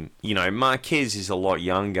him. Marquez is a lot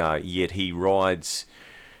younger, yet he rides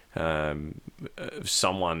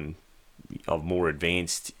someone of more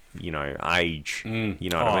advanced age. What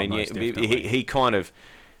I mean?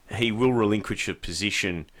 He will relinquish a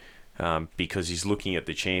position because he's looking at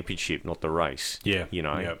the championship, not the race. Yeah.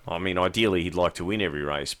 I mean, ideally he'd like to win every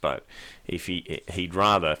race, but if he'd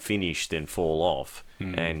rather finish than fall off.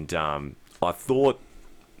 And I thought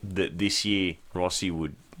that this year Rossi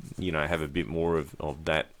would have a bit more of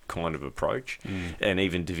that kind of approach, and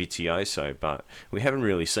even Dovizioso, but we haven't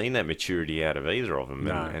really seen that maturity out of either of them,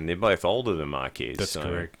 and they're both older than Marquez. That's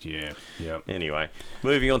correct, yeah. Anyway,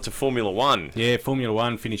 moving on to Formula One. Yeah, Formula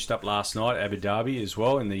One finished up last night, Abu Dhabi as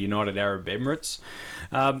well, in the United Arab Emirates.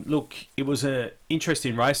 Look, it was an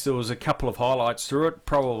interesting race. There was a couple of highlights through it,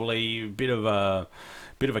 probably a bit of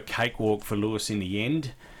a cakewalk for Lewis in the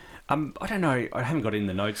end. I don't know, I haven't got it in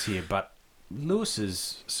the notes here, but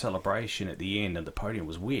Lewis's celebration at the end of the podium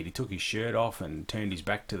was weird. He took his shirt off and turned his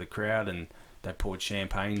back to the crowd, and they poured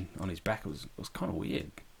champagne on his back. It was kind of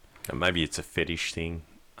weird. Maybe it's a fetish thing.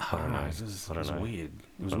 I don't know. It was weird.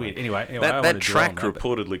 It was weird. Anyway, that track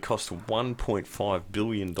reportedly cost $1.5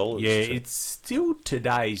 billion. Yeah, it's still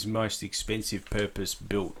today's most expensive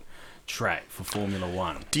purpose-built track for Formula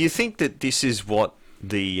One. Do you think that this is what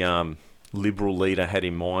the Liberal leader had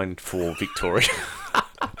in mind for Victoria?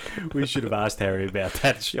 We should have asked Harry about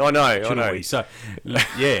that. I know. So,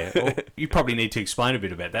 well, you probably need to explain a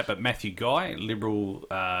bit about that. But Matthew Guy, Liberal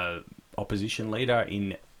opposition leader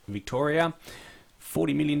in Victoria,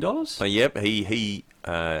 $40 million? Yep, he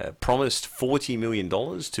promised $40 million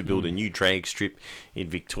to build a new drag strip in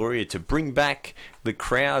Victoria to bring back the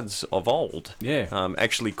crowds of old. Yeah.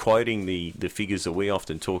 Actually quoting the figures that we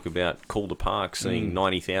often talk about, Calder Park seeing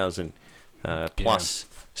 90,000 plus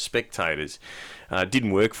spectators.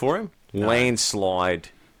 Didn't work for him. No. Landslide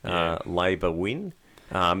Labor win.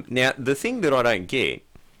 Now, the thing that I don't get,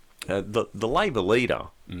 the Labor leader,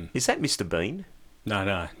 is that Mr. Bean?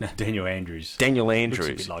 No, Daniel Andrews. Daniel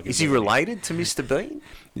Andrews. Like is he related to Mr. Bean?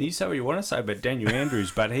 You say what you want to say about Daniel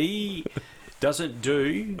Andrews, but he doesn't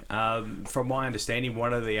do, from my understanding,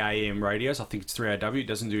 one of the AM radios, I think it's 3AW,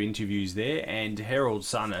 doesn't do interviews there, and Herald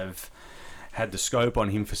Sun have had the scope on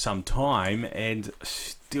him for some time and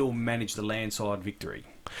still managed the landslide victory.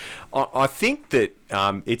 I think that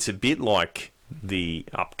it's a bit like the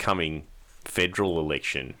upcoming federal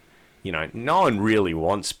election. No one really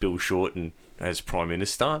wants Bill Shorten as Prime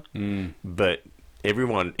Minister, but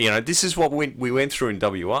everyone, this is what we went through in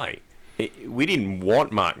WA. We didn't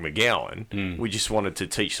want Mark McGowan. We just wanted to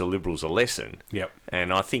teach the Liberals a lesson. Yep.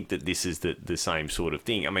 And I think that this is the same sort of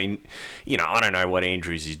thing. I mean, I don't know what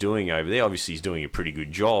Andrews is doing over there. Obviously, he's doing a pretty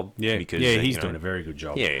good job. Yeah, because, he's doing a very good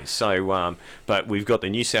job. Yeah, so, but we've got the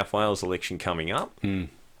New South Wales election coming up.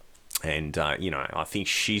 And, I think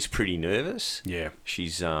she's pretty nervous. Yeah.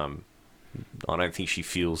 She's... I don't think she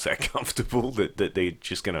feels that comfortable that they're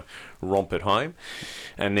just going to romp at home.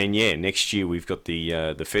 And then, next year we've got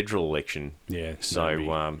the federal election. Yeah.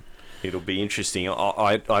 So it'll be interesting.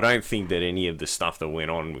 I don't think that any of the stuff that went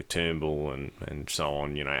on with Turnbull and so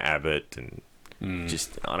on, Abbott and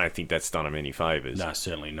just, I don't think that's done him any favours. No,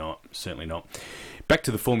 certainly not. Certainly not. Back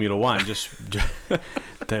to the Formula One. Just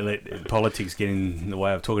don't let politics get in the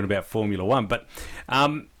way of talking about Formula One. But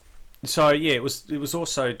so it was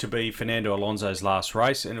also to be Fernando Alonso's last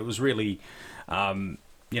race, and it was really,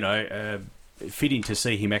 fitting to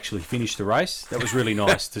see him actually finish the race. That was really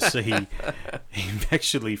nice to see him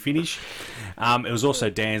actually finish. It was also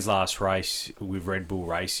Dan's last race with Red Bull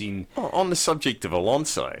Racing. On the subject of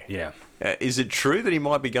Alonso, Yeah. is it true that he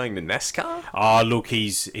might be going to NASCAR? Oh, look,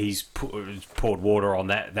 he's poured water on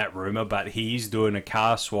that rumour, but he is doing a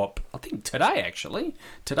car swap, I think today, actually.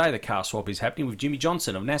 Today the car swap is happening with Jimmy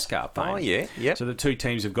Johnson of NASCAR fame. Oh, yeah, yeah. So the two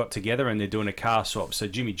teams have got together and they're doing a car swap. So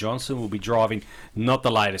Jimmy Johnson will be driving not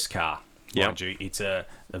the latest car. Yep. Mind you, it's a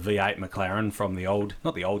V8 McLaren from the old,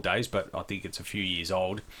 not the old days, but I think it's a few years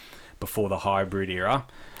old, before the hybrid era.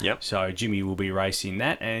 Yep. So Jimmy will be racing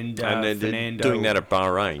that, and they're Fernando doing that at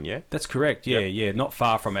Bahrain, yeah? That's correct. Yeah, Yep. yeah. Not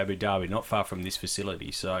far from Abu Dhabi, not far from this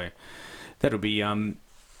facility. So that'll be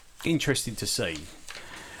interesting to see.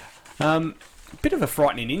 Bit of a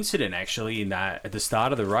frightening incident actually in that at the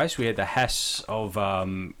start of the race. We had the Haas of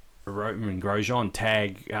Romain Grosjean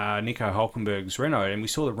tag Nico Hulkenberg's Renault, and we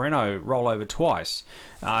saw the Renault roll over twice.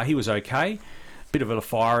 He was okay. Bit of a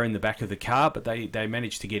fire in the back of the car, but they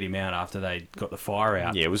managed to get him out after they got the fire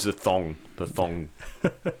out. Yeah, it was the thong. The thong.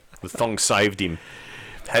 The thong saved him.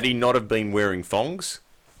 Had he not have been wearing thongs?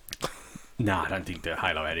 No, I don't think the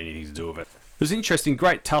halo had anything to do with it. It was interesting,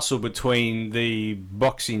 great tussle between the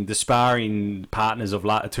sparring partners of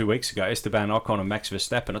 2 weeks ago, Esteban Ocon and Max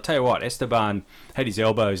Verstappen. I'll tell you what, Esteban had his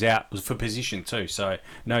elbows out, was for position too, so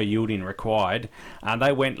no yielding required. And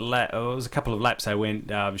they went, it was a couple of laps, they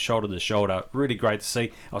went shoulder to shoulder. Really great to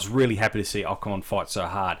see. I was really happy to see Ocon fight so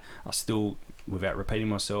hard. I still, without repeating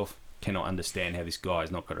myself, cannot understand how this guy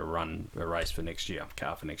is not going to run a race for next year,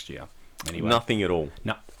 car for next year. Anyway, Nothing at all.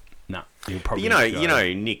 No. He'll probably You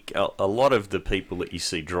know, Nick, a lot of the people that you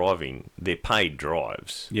see driving, they're paid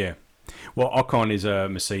drives. Yeah. Well, Ocon is a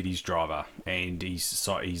Mercedes driver, and he's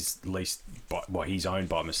leased he's owned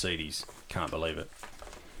by Mercedes. Can't believe it.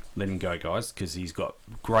 Let him go, guys, because he's got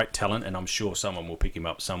great talent, and I'm sure someone will pick him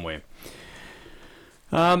up somewhere.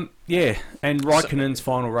 Yeah, and Raikkonen's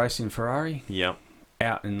final race in Ferrari. Yeah.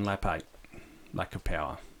 Out in lap 8. Lack of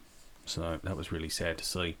power. So that was really sad to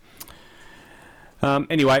see.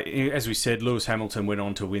 Anyway, as we said, Lewis Hamilton went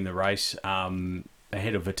on to win the race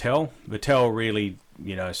ahead of Vettel. Vettel really,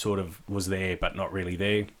 sort of was there, but not really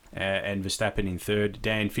there. And Verstappen in third.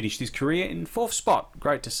 Dan finished his career in fourth spot.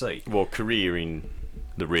 Great to see. Well, career in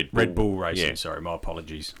the Red Bull. Red Bull racing, yeah. Sorry, my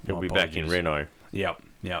apologies. He'll be back in Renault. Yep.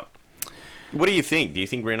 What do you think? Do you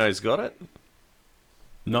think Renault's got it?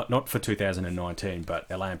 Not for 2019, but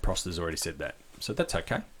Alain Prost has already said that. So that's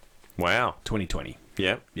okay. Wow. 2020.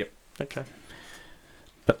 Yeah. Yep. Okay.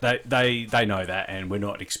 But they know that, and we're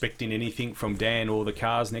not expecting anything from Dan or the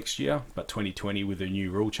cars next year. But 2020, with the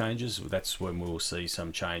new rule changes, that's when we'll see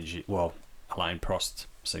some change. Well, Alain Prost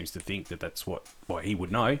seems to think that's what he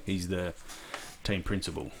would know. He's the team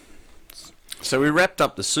principal. So we wrapped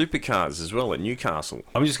up the supercars as well at Newcastle.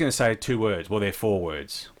 I'm just going to say 2 words. Well, they're 4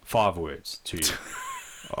 words. 5 words to you.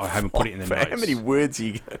 I haven't put it in the notes. How many words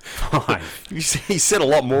you got? 5. He said a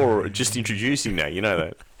lot more just introducing that. You know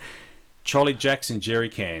that. Charlie Jackson jerry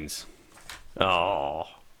cans. Oh,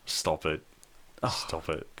 stop it. Stop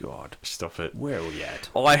it. God. Stop it. Where are we at?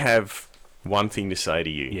 I have one thing to say to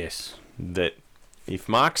you. Yes. That if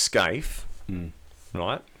Mark Scaife,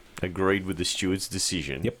 right, agreed with the steward's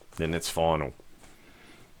decision, then it's final.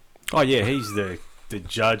 Oh, yeah, he's the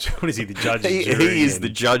judge. What is he, the judge? He is the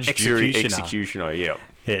judge, jury, executioner, yeah.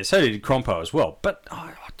 Yeah, so did Crompo as well. But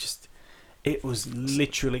it was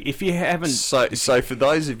literally, if you haven't... So for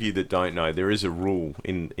those of you that don't know, there is a rule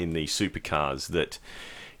in the supercars that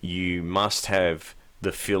you must have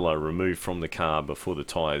the filler removed from the car before the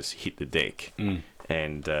tyres hit the deck.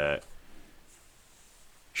 And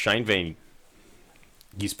Shane Van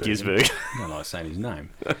Gisbergen. I don't like saying his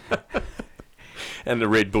name. And the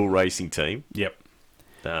Red Bull Racing team. Yep.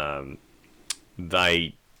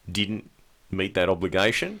 They didn't meet that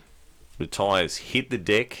obligation. The tyres hit the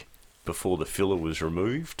deck before the filler was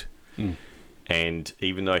removed. And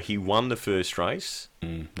even though he won the first race,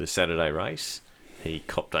 the Saturday race, he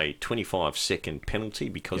copped a 25-second penalty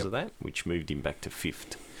because of that, which moved him back to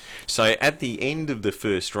 5th. So at the end of the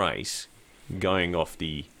first race, going off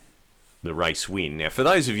the race win. Now, for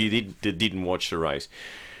those of you that didn't watch the race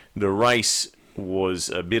was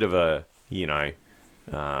a bit of a,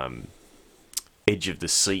 edge of the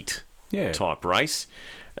seat type race.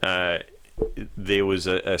 There was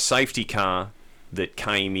a safety car that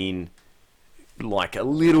came in like a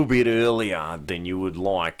little bit earlier than you would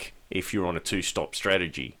like if you're on a 2-stop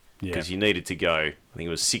strategy, because you needed to go, I think it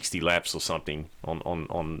was 60 laps or something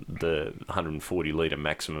on the 140 litre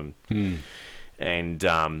maximum. And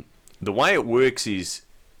the way it works is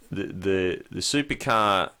the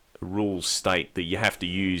supercar rules state that you have to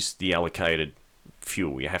use the allocated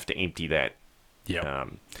fuel. You have to empty that. Yeah.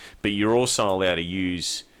 But you're also allowed to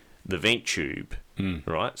use the vent tube,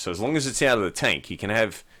 right? So as long as it's out of the tank, you can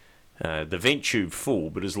have the vent tube full,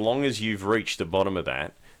 but as long as you've reached the bottom of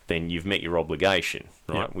that, then you've met your obligation,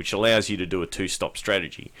 right? Yep. Which allows you to do a two-stop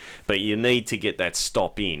strategy. But you need to get that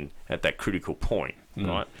stop in at that critical point,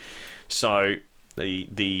 right? So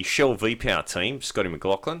the Shell V-Power team, Scotty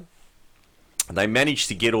McLaughlin, they managed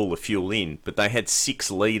to get all the fuel in, but they had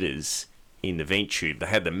 6 litres in the vent tube. They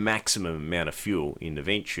had the maximum amount of fuel in the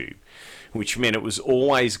vent tube, which meant it was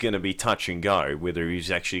always going to be touch and go whether he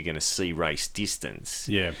was actually going to see race distance.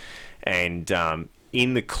 Yeah. And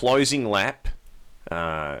in the closing lap,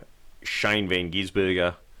 Shane Van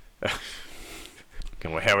Gisbergen,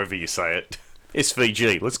 however you say it,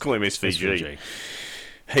 SVG, let's call him SVG.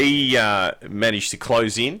 He managed to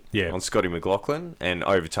close in on Scotty McLaughlin and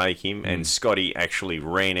overtake him, and Scotty actually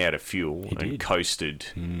ran out of fuel and coasted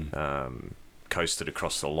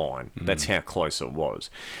across the line. That's how close it was,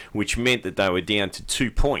 which meant that they were down to 2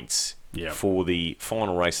 points for the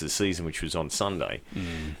final race of the season, which was on Sunday.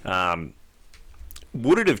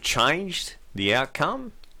 Would it have changed the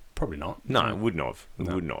outcome? Probably not. No, it wouldn't have. It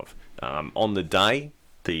wouldn't have. On the day,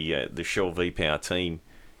 the Shell V-Power team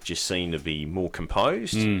just seemed to be more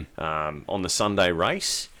composed. On the Sunday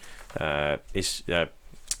race, Scotty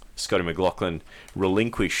McLaughlin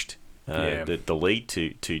relinquished the lead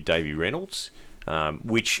to Davey Reynolds,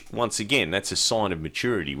 which, once again, that's a sign of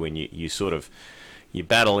maturity when you're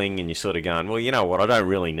battling and you're sort of going, well, you know what, I don't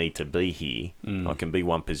really need to be here. I can be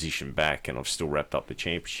one position back and I've still wrapped up the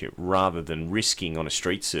championship, rather than risking on a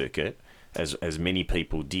street circuit, as many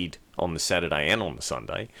people did on the Saturday and on the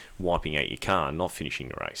Sunday, wiping out your car and not finishing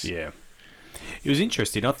the race. Yeah. It was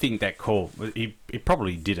interesting. I think that call, he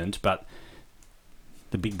probably didn't, but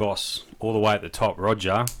the big boss all the way at the top,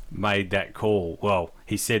 Roger, made that call. Well,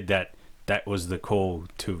 he said that was the call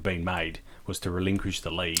to have been made, was to relinquish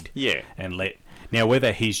the lead. Yeah. And let... Now,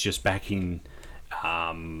 whether he's just backing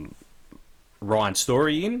Ryan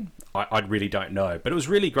Story in, I really don't know. But it was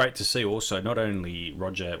really great to see also, not only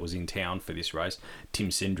Roger was in town for this race, Tim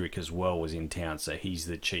Cindric as well was in town. So he's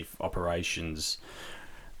the Chief Operations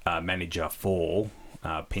Manager for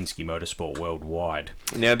Penske Motorsport Worldwide.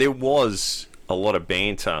 Now, there was a lot of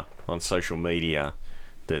banter on social media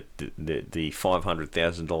that the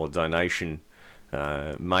 $500,000 donation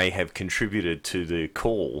may have contributed to the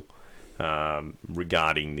call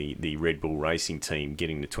regarding the Red Bull Racing team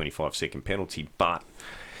getting the 25-second penalty. But,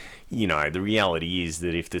 you know, the reality is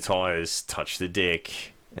that if the tyres touch the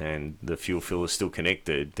deck and the fuel filler is still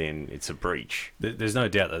connected, then it's a breach. There's no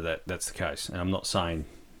doubt that's the case. And I'm not saying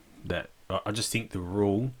that. I just think the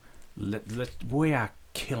rule, we are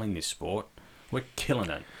killing this sport. We're killing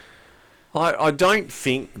it. I don't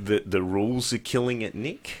think that the rules are killing it,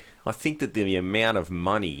 Nick. I think that the amount of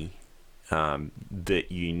money that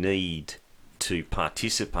you need to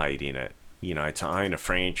participate in it, you know, to own a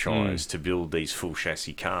franchise, to build these full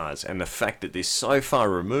chassis cars, and the fact that they're so far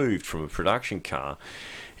removed from a production car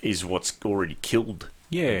is what's already killed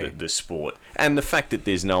the sport. And the fact that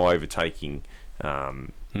there's no overtaking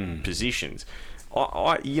positions.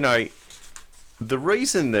 You know, the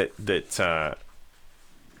reason that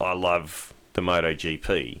I love the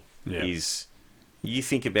MotoGP is, you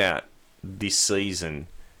think about this season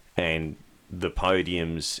and the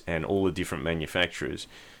podiums and all the different manufacturers.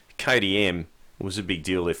 KTM was a big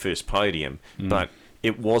deal, their first podium, but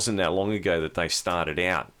it wasn't that long ago that they started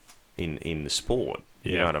out in the sport.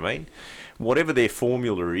 You know what I mean? Whatever their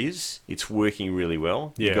formula is, it's working really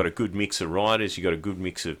well. You've got a good mix of riders, you've got a good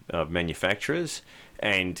mix of manufacturers,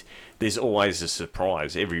 and there's always a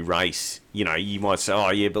surprise. Every race, you know, you might say, oh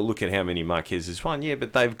yeah, but look at how many Marquez has won. Yeah,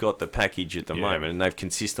 but they've got the package at the moment, and they've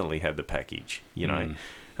consistently had the package, you know.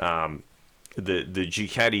 The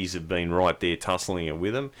Ducatis have been right there tussling it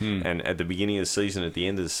with them, and at the beginning of the season, at the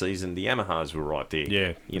end of the season, the Yamahas were right there.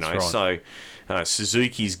 Yeah, you know, right. So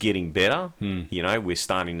Suzuki's getting better. You know, we're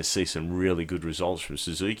starting to see some really good results from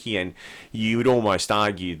Suzuki, and you would almost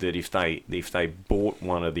argue that if they bought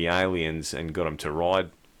one of the aliens and got them to ride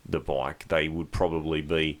the bike, they would probably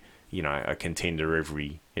be, you know, a contender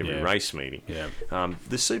every race meeting. Yeah.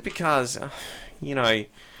 The supercars, you know,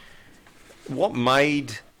 what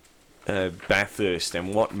made Bathurst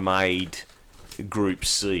and what made Group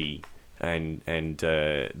C and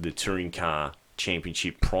the touring car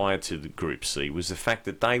championship prior to the Group C was the fact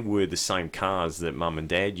that they were the same cars that Mum and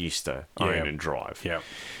Dad used to own and drive. Yeah.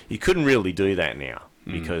 You couldn't really do that now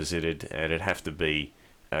because it'd have to be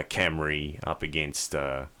a Camry up against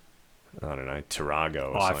I don't know,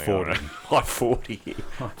 Tarago or I-40. something. I-40.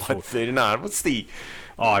 I-30. No, what's the...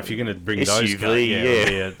 Oh, if you're going to bring those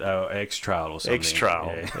SUV, cars, X-Trail or something.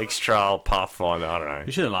 X-Trail. Yeah. X-Trail, Pathfinder, I don't know.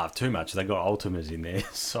 You shouldn't laugh too much. They got Ultimas in there,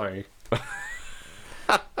 so...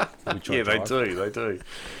 Yeah, they do.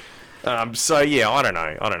 So, yeah, I don't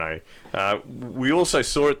know. We also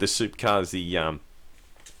saw at the Supercars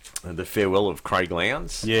the farewell of Craig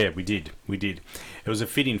Lowndes. Yeah, we did. It was a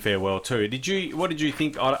fitting farewell too. What did you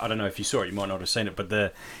think? I don't know if you saw it. You might not have seen it, but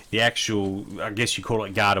the actual, I guess you call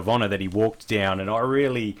it guard of honour that he walked down, and I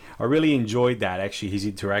really enjoyed that. Actually, his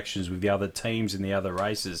interactions with the other teams and the other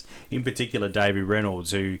races, in particular Davey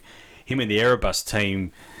Reynolds, him and the Erebus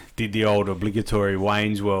team did the old obligatory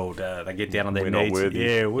Wayne's World. They get down on their knees.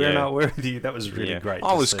 We're not worthy. That was really great.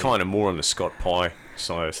 I was kind of more on the Scott Pye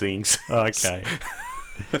side of things. Okay.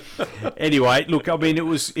 Anyway, look, I mean, it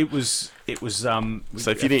was. So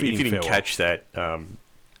if you didn't catch that,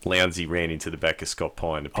 Lowndesy ran into the back of Scott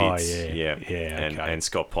Pye in the pits. Oh, yeah. And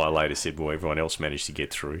Scott Pye later said, "Well, everyone else managed to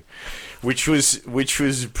get through," which was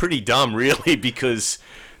pretty dumb, really, because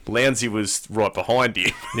Lowndesy was right behind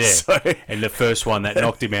him. Yeah, so, and the first one that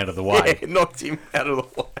knocked him out of the way. Yeah, knocked him out of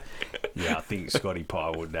the way. Yeah, I think Scotty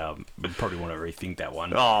Pye would probably want to rethink that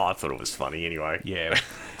one. Oh, I thought it was funny anyway. Yeah.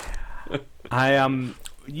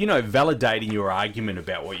 Validating your argument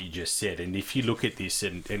about what you just said, and if you look at this,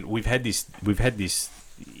 and we've had this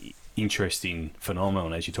interesting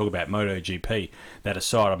phenomenon as you talk about MotoGP. That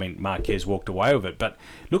aside, I mean, Marquez walked away with it, but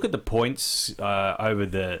look at the points over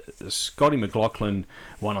the Scotty McLaughlin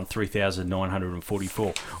won on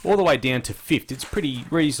 3,944, all the way down to fifth. It's pretty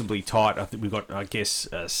reasonably tight. I think we've got,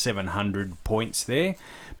 700 points there.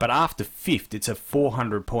 But after fifth, it's a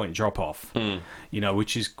 400-point drop-off,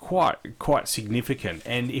 which is quite significant.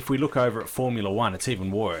 And if we look over at Formula One, it's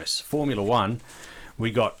even worse. Formula One, we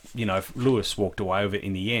got, Lewis walked away with it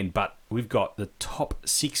in the end, but we've got the top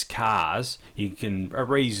 6 cars. We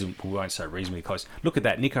won't say reasonably close. Look at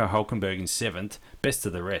that. Nico Hülkenberg in 7th, best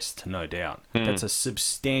of the rest, no doubt. That's a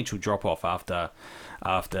substantial drop-off after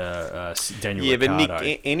Daniel Ricciardo,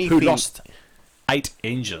 but Nick, who lost 8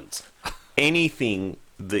 engines. Anything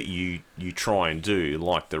that you try and do,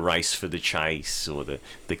 like the race for the chase or the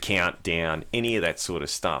countdown, any of that sort of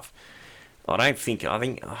stuff, I think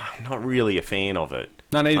I'm not really a fan of it.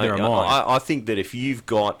 No, neither am I. I think that if you've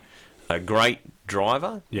got a great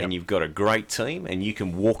driver and you've got a great team and you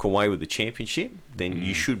can walk away with the championship, then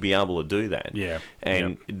you should be able to do that. Yeah.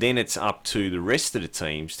 And then it's up to the rest of the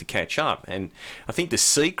teams to catch up. And I think the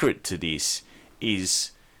secret to this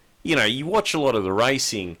is, you watch a lot of the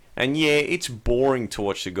racing, and it's boring to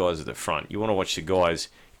watch the guys at the front. You want to watch the guys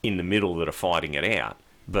in the middle that are fighting it out.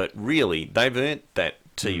 But really, they've earned that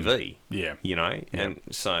TV. Yeah. And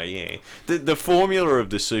so, The formula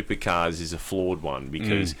of the supercars is a flawed one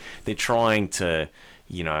because they're trying to,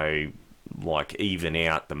 even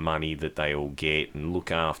out the money that they all get and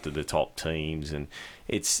look after the top teams. And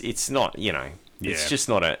it's not, it's just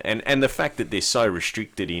not and the fact that they're so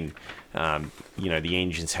restricted in, the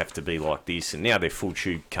engines have to be like this, and now they're full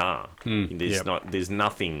tube car. There's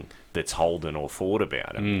nothing that's Holden or Ford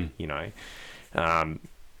about it.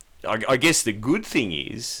 I guess the good thing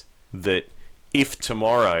is that if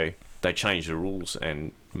tomorrow they change the rules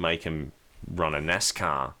and make them run a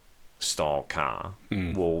NASCAR style car,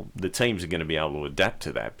 well, the teams are going to be able to adapt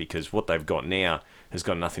to that because what they've got now has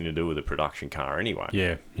got nothing to do with a production car anyway.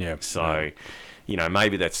 Yeah. So,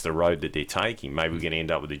 maybe that's the road that they're taking. Maybe we're going to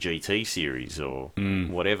end up with a GT series or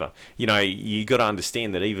whatever. You got to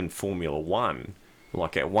understand that even Formula One,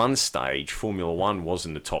 like at one stage, Formula One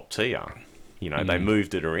wasn't the top tier. They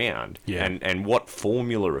moved it around. Yeah. And what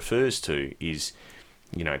formula refers to is,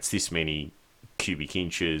 it's this many cubic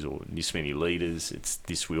inches or this many litres, it's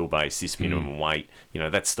this wheelbase, this minimum weight.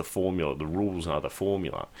 That's the formula. The rules are the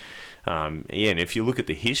formula. And if you look at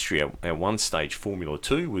the history, at one stage, Formula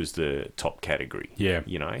 2 was the top category. Yeah.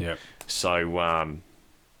 So, I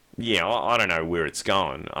don't know where it's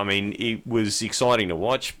going. I mean, it was exciting to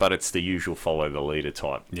watch, but it's the usual follow the leader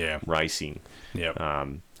type racing. Yeah.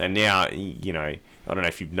 And now, I don't know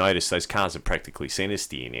if you've noticed, those cars are practically centre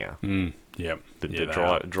steer now. Yeah. The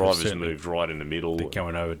drivers moved right in the middle. They're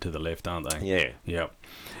going over to the left, aren't they? Yeah. Yeah.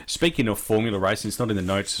 Speaking of formula racing, it's not in the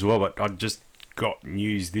notes as well, but I just got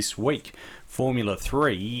news this week. Formula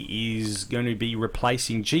 3 is going to be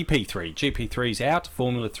replacing GP3. GP3 is out,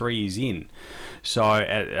 Formula 3 is in. So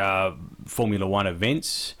at Formula 1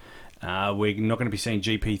 events, we're not going to be seeing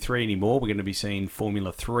GP3 anymore. We're going to be seeing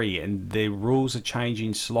Formula 3, and the rules are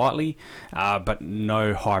changing slightly, but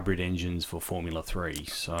no hybrid engines for Formula 3.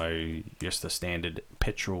 So just the standard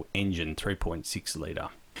petrol engine, 3.6 litre.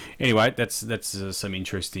 Anyway, that's some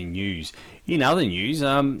interesting news. In other news,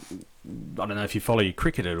 I don't know if you follow your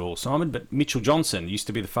cricket at all, Simon, but Mitchell Johnson used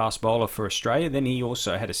to be the fast bowler for Australia. Then he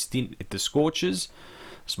also had a stint at the Scorchers.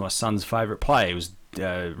 It's my son's favourite player. He was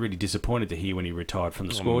really disappointed to hear when he retired from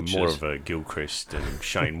the Scorchers. More of a Gilchrist and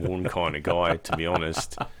Shane Warne kind of guy, to be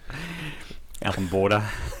honest. Alan Border.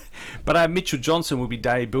 But Mitchell Johnson will be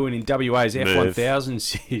debuting in WA's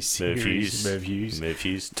F1000 series. Merv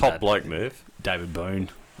Hughes. Top bloke, Merv. David Boone.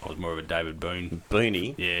 I was more of a David Boone.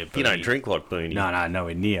 Beanie? Yeah, You don't drink like Beanie. No,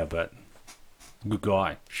 nowhere near, but good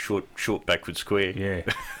guy. Short backward square. Yeah.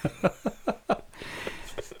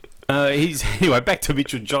 Anyway, back to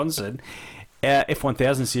Mitchell Johnson.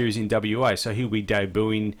 F1000 series in WA, so he'll be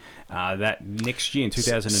debuting that next year in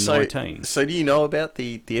 2019. So do you know about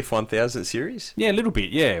the F1000 series? Yeah, a little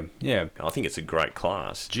bit, yeah. I think it's a great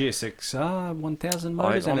class. GSX 1000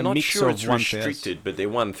 motors I'm and a not mix sure of it's 1000. restricted, but they're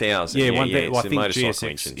 1000. Yeah, Well, I think motorcycle GSX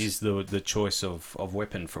engines. is the choice of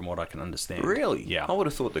weapon from what I can understand. Really? Yeah. I would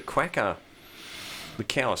have thought the Quacker, the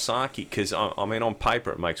Kawasaki, because I mean on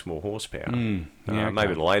paper it makes more horsepower. Okay.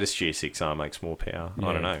 Maybe the latest GSX-R makes more power.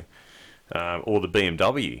 I don't know. Or the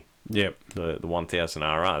BMW. Yep. The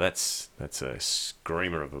 1000RR. That's a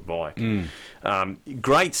screamer of a bike.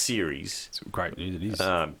 Great series. It's great news, it is.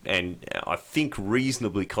 And I think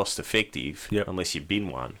reasonably cost effective, unless you bin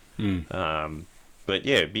one. But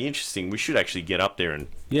yeah, it'd be interesting. We should actually get up there and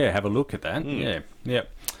have a look at that. Yeah.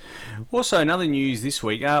 Also, another news this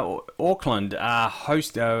week: Auckland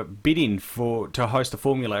bidding to host a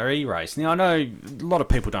Formula E race. Now, I know a lot of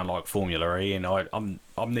people don't like Formula E, and I'm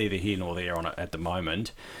neither here nor there on it at the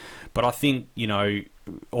moment. But I think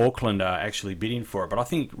Auckland are actually bidding for it. But I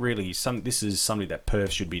think really this is something that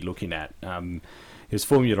Perth should be looking at. Because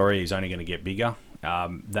Formula E is only going to get bigger.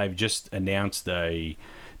 They've just announced a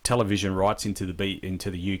television rights into the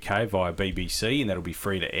UK via BBC, and that'll be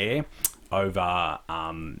free to air over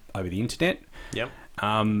the internet. Yep.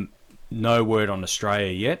 No word on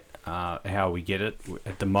Australia yet. How we get it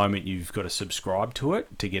at the moment, you've got to subscribe to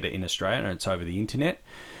it to get it in Australia, and it's over the internet.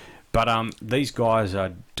 But these guys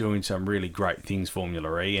are doing some really great things,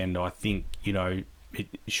 Formula E, and I think it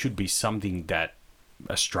should be something that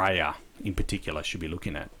Australia in particular should be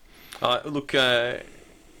looking at. Look, the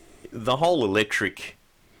whole electric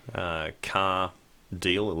car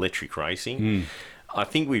deal, electric racing. I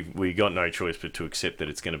think we got no choice but to accept that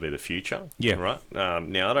it's going to be the future. Yeah. Right.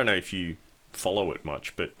 Now I don't know if you follow it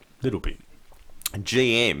much, but A little bit.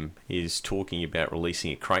 GM is talking about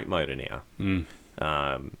releasing a crate motor now.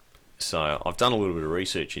 So I've done a little bit of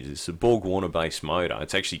research into this. It's a Borg Warner based motor.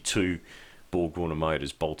 It's actually two Borg Warner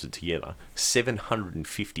motors bolted together.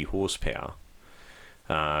 750 horsepower.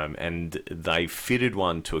 And they fitted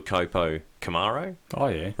one to a Copo Camaro. Oh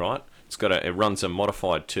yeah. Right. It runs a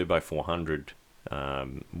modified Turbo 400.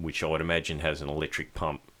 Which I would imagine has an electric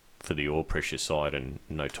pump for the oil pressure side and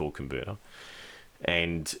no torque converter.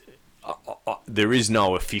 And there is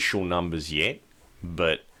no official numbers yet,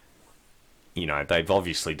 but they've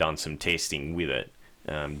obviously done some testing with it.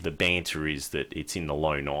 The banter is that it's in the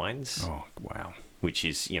low 9s. Oh wow! Which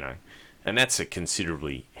is and that's a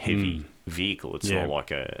considerably heavy vehicle. It's not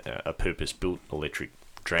like a purpose-built electric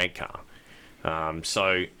drag car.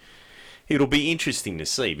 So it'll be interesting to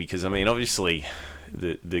see because, I mean, obviously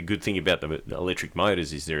the good thing about the electric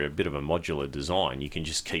motors is they're a bit of a modular design. You can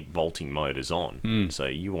just keep bolting motors on. So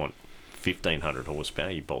you want 1,500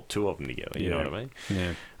 horsepower, you bolt two of them together. You know what I mean?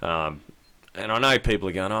 Yeah. And I know people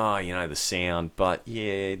are going, the sound, but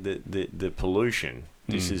the pollution.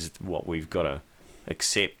 This is what we've got to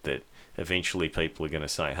accept, that eventually people are going to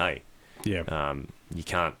say, hey, you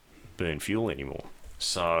can't burn fuel anymore.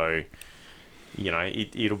 So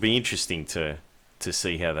it'll be interesting to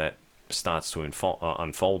see how that starts to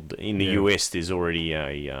unfold. In the US, there's already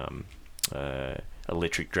a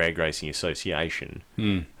electric drag racing association,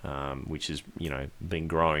 which has been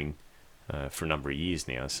growing for a number of years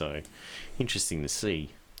now. So interesting to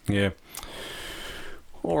see. Yeah.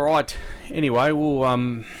 All right. Anyway,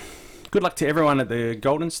 well, good luck to everyone at the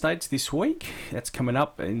Golden States this week. That's coming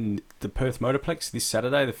up in the Perth Motorplex this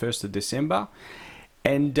Saturday, the 1st of December.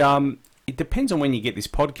 And it depends on when you get this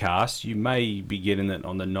podcast. You may be getting it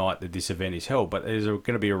on the night that this event is held, but there's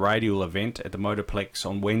going to be a radial event at the Motorplex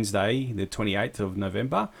on Wednesday, the 28th of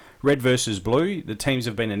November. Red versus Blue. The teams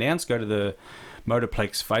have been announced. Go to the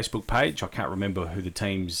Motorplex Facebook page. I can't remember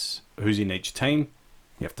who's in each team.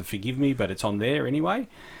 You have to forgive me, but it's on there anyway.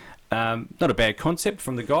 Not a bad concept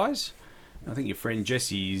from the guys. I think your friend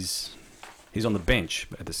Jesse he's on the bench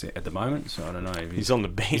at the moment, so I don't know. He's on the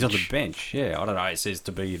bench? He's on the bench, yeah. I don't know. It says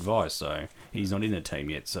to be advised, so he's not in the team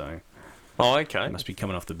yet, so... Oh, okay. He must be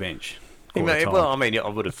coming off the bench. He all the may, time. well, I mean, I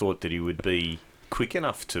would have thought that he would be quick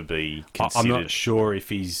enough to be considered. I'm not sure if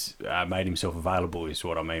he's made himself available, is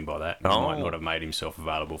what I mean by that. He might not have made himself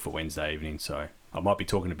available for Wednesday evening, so I might be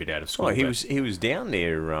talking a bit out of school. Oh, he was down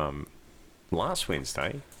there last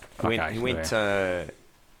Wednesday. He went.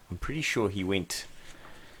 I'm pretty sure he went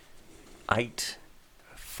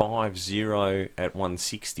 8.50 at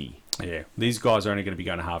 160. Yeah, these guys are only going to be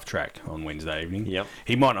going half track on Wednesday evening. Yep.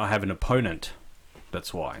 He might not have an opponent.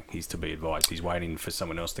 That's why he's to be advised. He's waiting for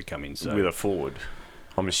someone else to come in. So With a forward.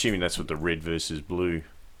 I'm assuming that's what the red versus blue.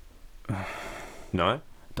 No?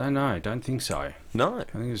 don't know. Don't think so. No. I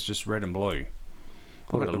think it's just red and blue.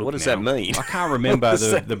 What does that mean? I can't remember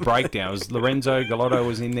the breakdown. It was Lorenzo Galotto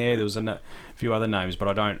was in there. There was a few other names, but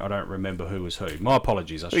I don't remember who was who. My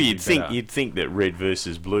apologies. Well, you'd think that red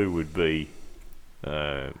versus blue would be,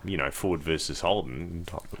 Ford versus Holden.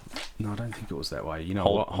 No, I don't think it was that way. You know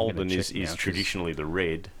what? I'm Holden gonna is check now, 'cause traditionally the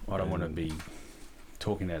red. I don't want to be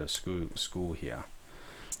talking out of school here.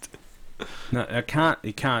 No, it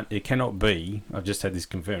cannot be. I've just had this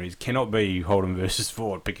confirmed. It cannot be Holden versus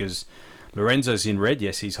Ford because Lorenzo's in red.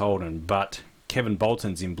 Yes, he's Holden, but Kevin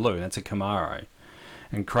Bolton's in blue. And that's a Camaro,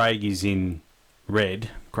 and Craig is in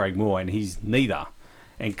red. Craig Moore, and he's neither.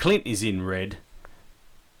 And Clint is in red,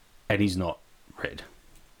 and he's not red.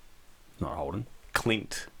 Not Holden.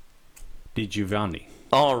 Clint. Di Giovanni.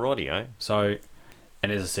 Oh, rightio. So,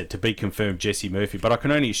 and as I said, to be confirmed, Jesse Murphy. But I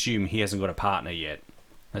can only assume he hasn't got a partner yet.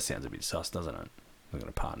 That sounds a bit sus, doesn't it? He's got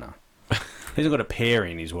a partner. He hasn't got a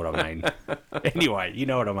pairing, is what I mean. Anyway, you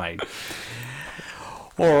know what I mean.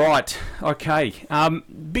 All right. Okay.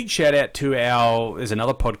 Big shout out to there's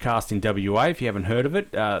another podcast in WA, if you haven't heard of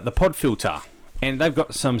it, The Pod Filter. And they've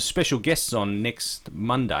got some special guests on next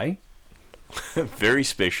Monday. Very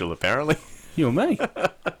special, apparently. You and me. We're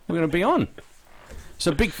going to be on.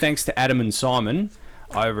 So big thanks to Adam and Simon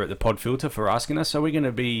over at the Pod Filter for asking us. So we're going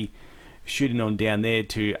to be shooting on down there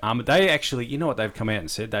to they actually, you know what they've come out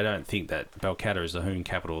and said? They don't think that Balcatta is the hoon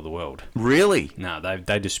capital of the world. Really? No,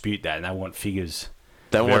 they dispute that and they want figures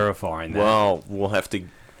verifying that. Well, we'll have to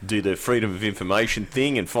do the freedom of information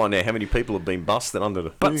thing and find out how many people have been busted under the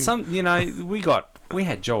hoon. But we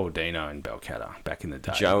had Joe Ordino in Balcatta back in the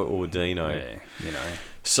day. Joe Ordino. Yeah, you know.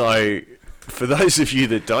 So, for those of you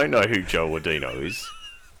that don't know who Joe Ordino is,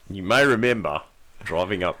 you may remember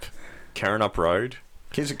driving up Carrinup Road.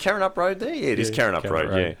 Is it Carrinup Road there? Yeah, it is Carrinup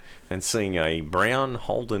Road, yeah. And seeing a brown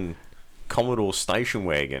Holden Commodore station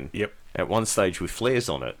wagon. Yep. At one stage with flares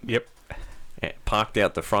on it. Yep. Parked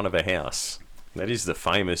out the front of a house. That is the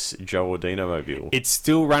famous Joe Ordino mobile. It's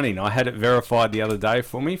still running. I had it verified the other day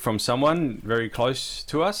for me from someone very close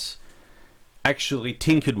to us. Actually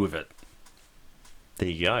tinkered with it. There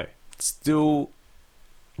you go. Still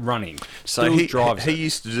running. So he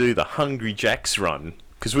used to do the Hungry Jack's run.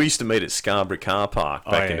 Because we used to meet at Scarborough Car Park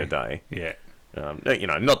back in the day. Yeah.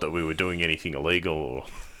 Not that we were doing anything illegal. Or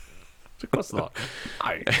of course not.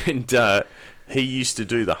 And he used to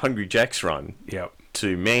do the Hungry Jack's run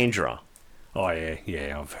to Mandurah. Oh, yeah.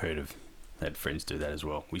 Yeah, I've had friends do that as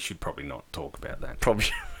well. We should probably not talk about that.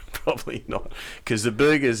 Probably not. Because the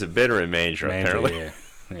burgers are better in Mandurah, apparently.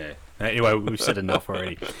 Yeah. Anyway, we've said enough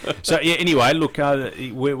already. So, yeah, anyway, look,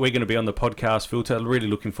 we're going to be on the podcast filter. Really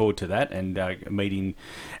looking forward to that and meeting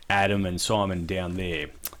Adam and Simon down there.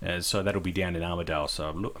 So that'll be down in Armidale. So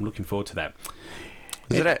I'm looking forward to that.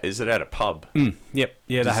 Is it at a pub? Yep.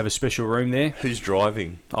 Yeah, they have a special room there. Who's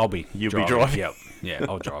driving? I'll be. You'll be driving? Yep. Yeah,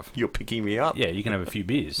 I'll drive. You're picking me up? Yeah, you can have a few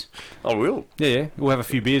beers. I will? Yeah. We'll have a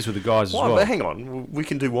few beers with the guys as well. But hang on. We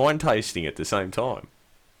can do wine tasting at the same time.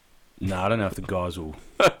 No, I don't know if the guys will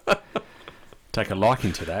take a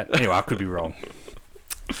liking to that. Anyway, I could be wrong.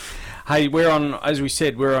 Hey, as we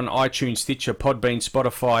said, we're on iTunes, Stitcher, Podbean,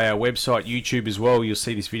 Spotify, our website, YouTube as well. You'll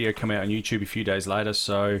see this video come out on YouTube a few days later.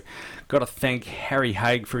 So, got to thank Harry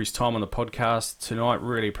Haig for his time on the podcast tonight.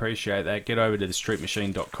 Really appreciate that. Get over to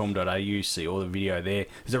thestreetmachine.com.au, see all the video there.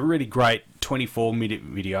 There's a really great 24-minute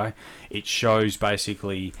video. It shows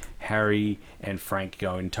basically Harry and Frank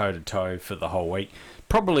going toe-to-toe for the whole week.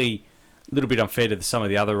 Probably a little bit unfair to some of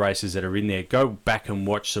the other races that are in there. Go back and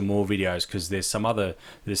watch some more videos because there's some other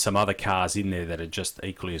cars in there that are just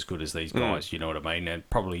equally as good as these guys. You know what I mean? And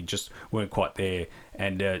probably just weren't quite there.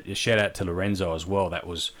 And a shout out to Lorenzo as well. That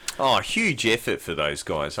was huge effort for those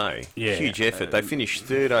guys, eh? Yeah, huge effort. They finished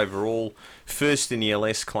third overall, first in the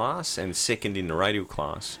LS class, and second in the radial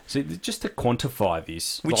class. So just to quantify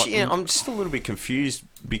this, I'm just a little bit confused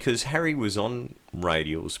because Harry was on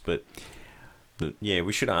radials, but. Yeah,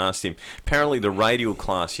 we should have asked him. Apparently, the radial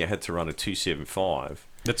class, you had to run a 275.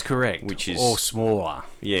 That's correct. Which is or smaller.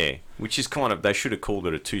 Yeah, which is kind of, they should have called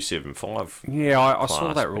it a 275. Yeah, I saw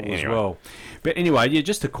class, that rule but as anyway. well. But anyway, yeah,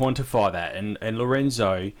 just to quantify that, and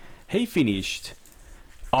Lorenzo, he finished,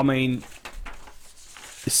 I mean,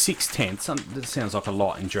 6/10. That sounds like a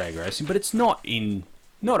lot in drag racing, but it's not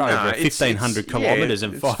over it's 1,500 kilometres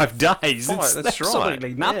in 5 days. It's that's absolutely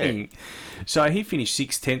right. nothing. So he finished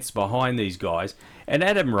 6/10 behind these guys, and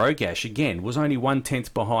Adam Rogash again was only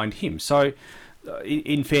 1/10 behind him. So,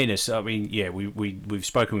 in fairness, I mean, yeah, we've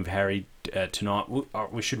spoken with Harry tonight.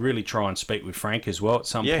 We should really try and speak with Frank as well at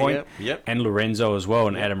some point, yep. and Lorenzo as well,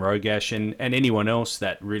 and Adam Rogash, and anyone else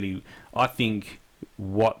that really, I think,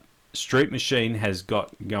 what Street Machine has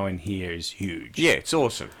got going here is huge. Yeah, it's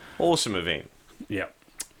awesome. Awesome event. Yeah.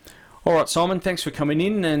 All right, Simon, thanks for coming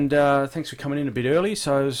in, and thanks for coming in a bit early,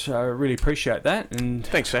 so I really appreciate that. And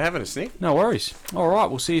Thanks for having us, Nick. no worries. All right,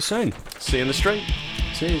 we'll see you soon. See you in the street.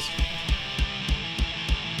 Cheers.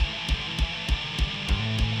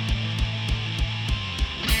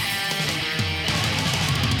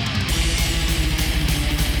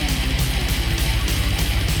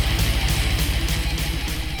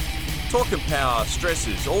 Talk and Power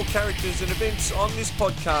stresses all characters and events on this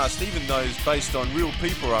podcast, even those based on real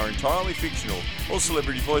people, are entirely fictional. All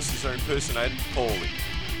celebrity voices are impersonated poorly.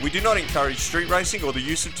 We do not encourage street racing or the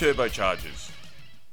use of turbochargers.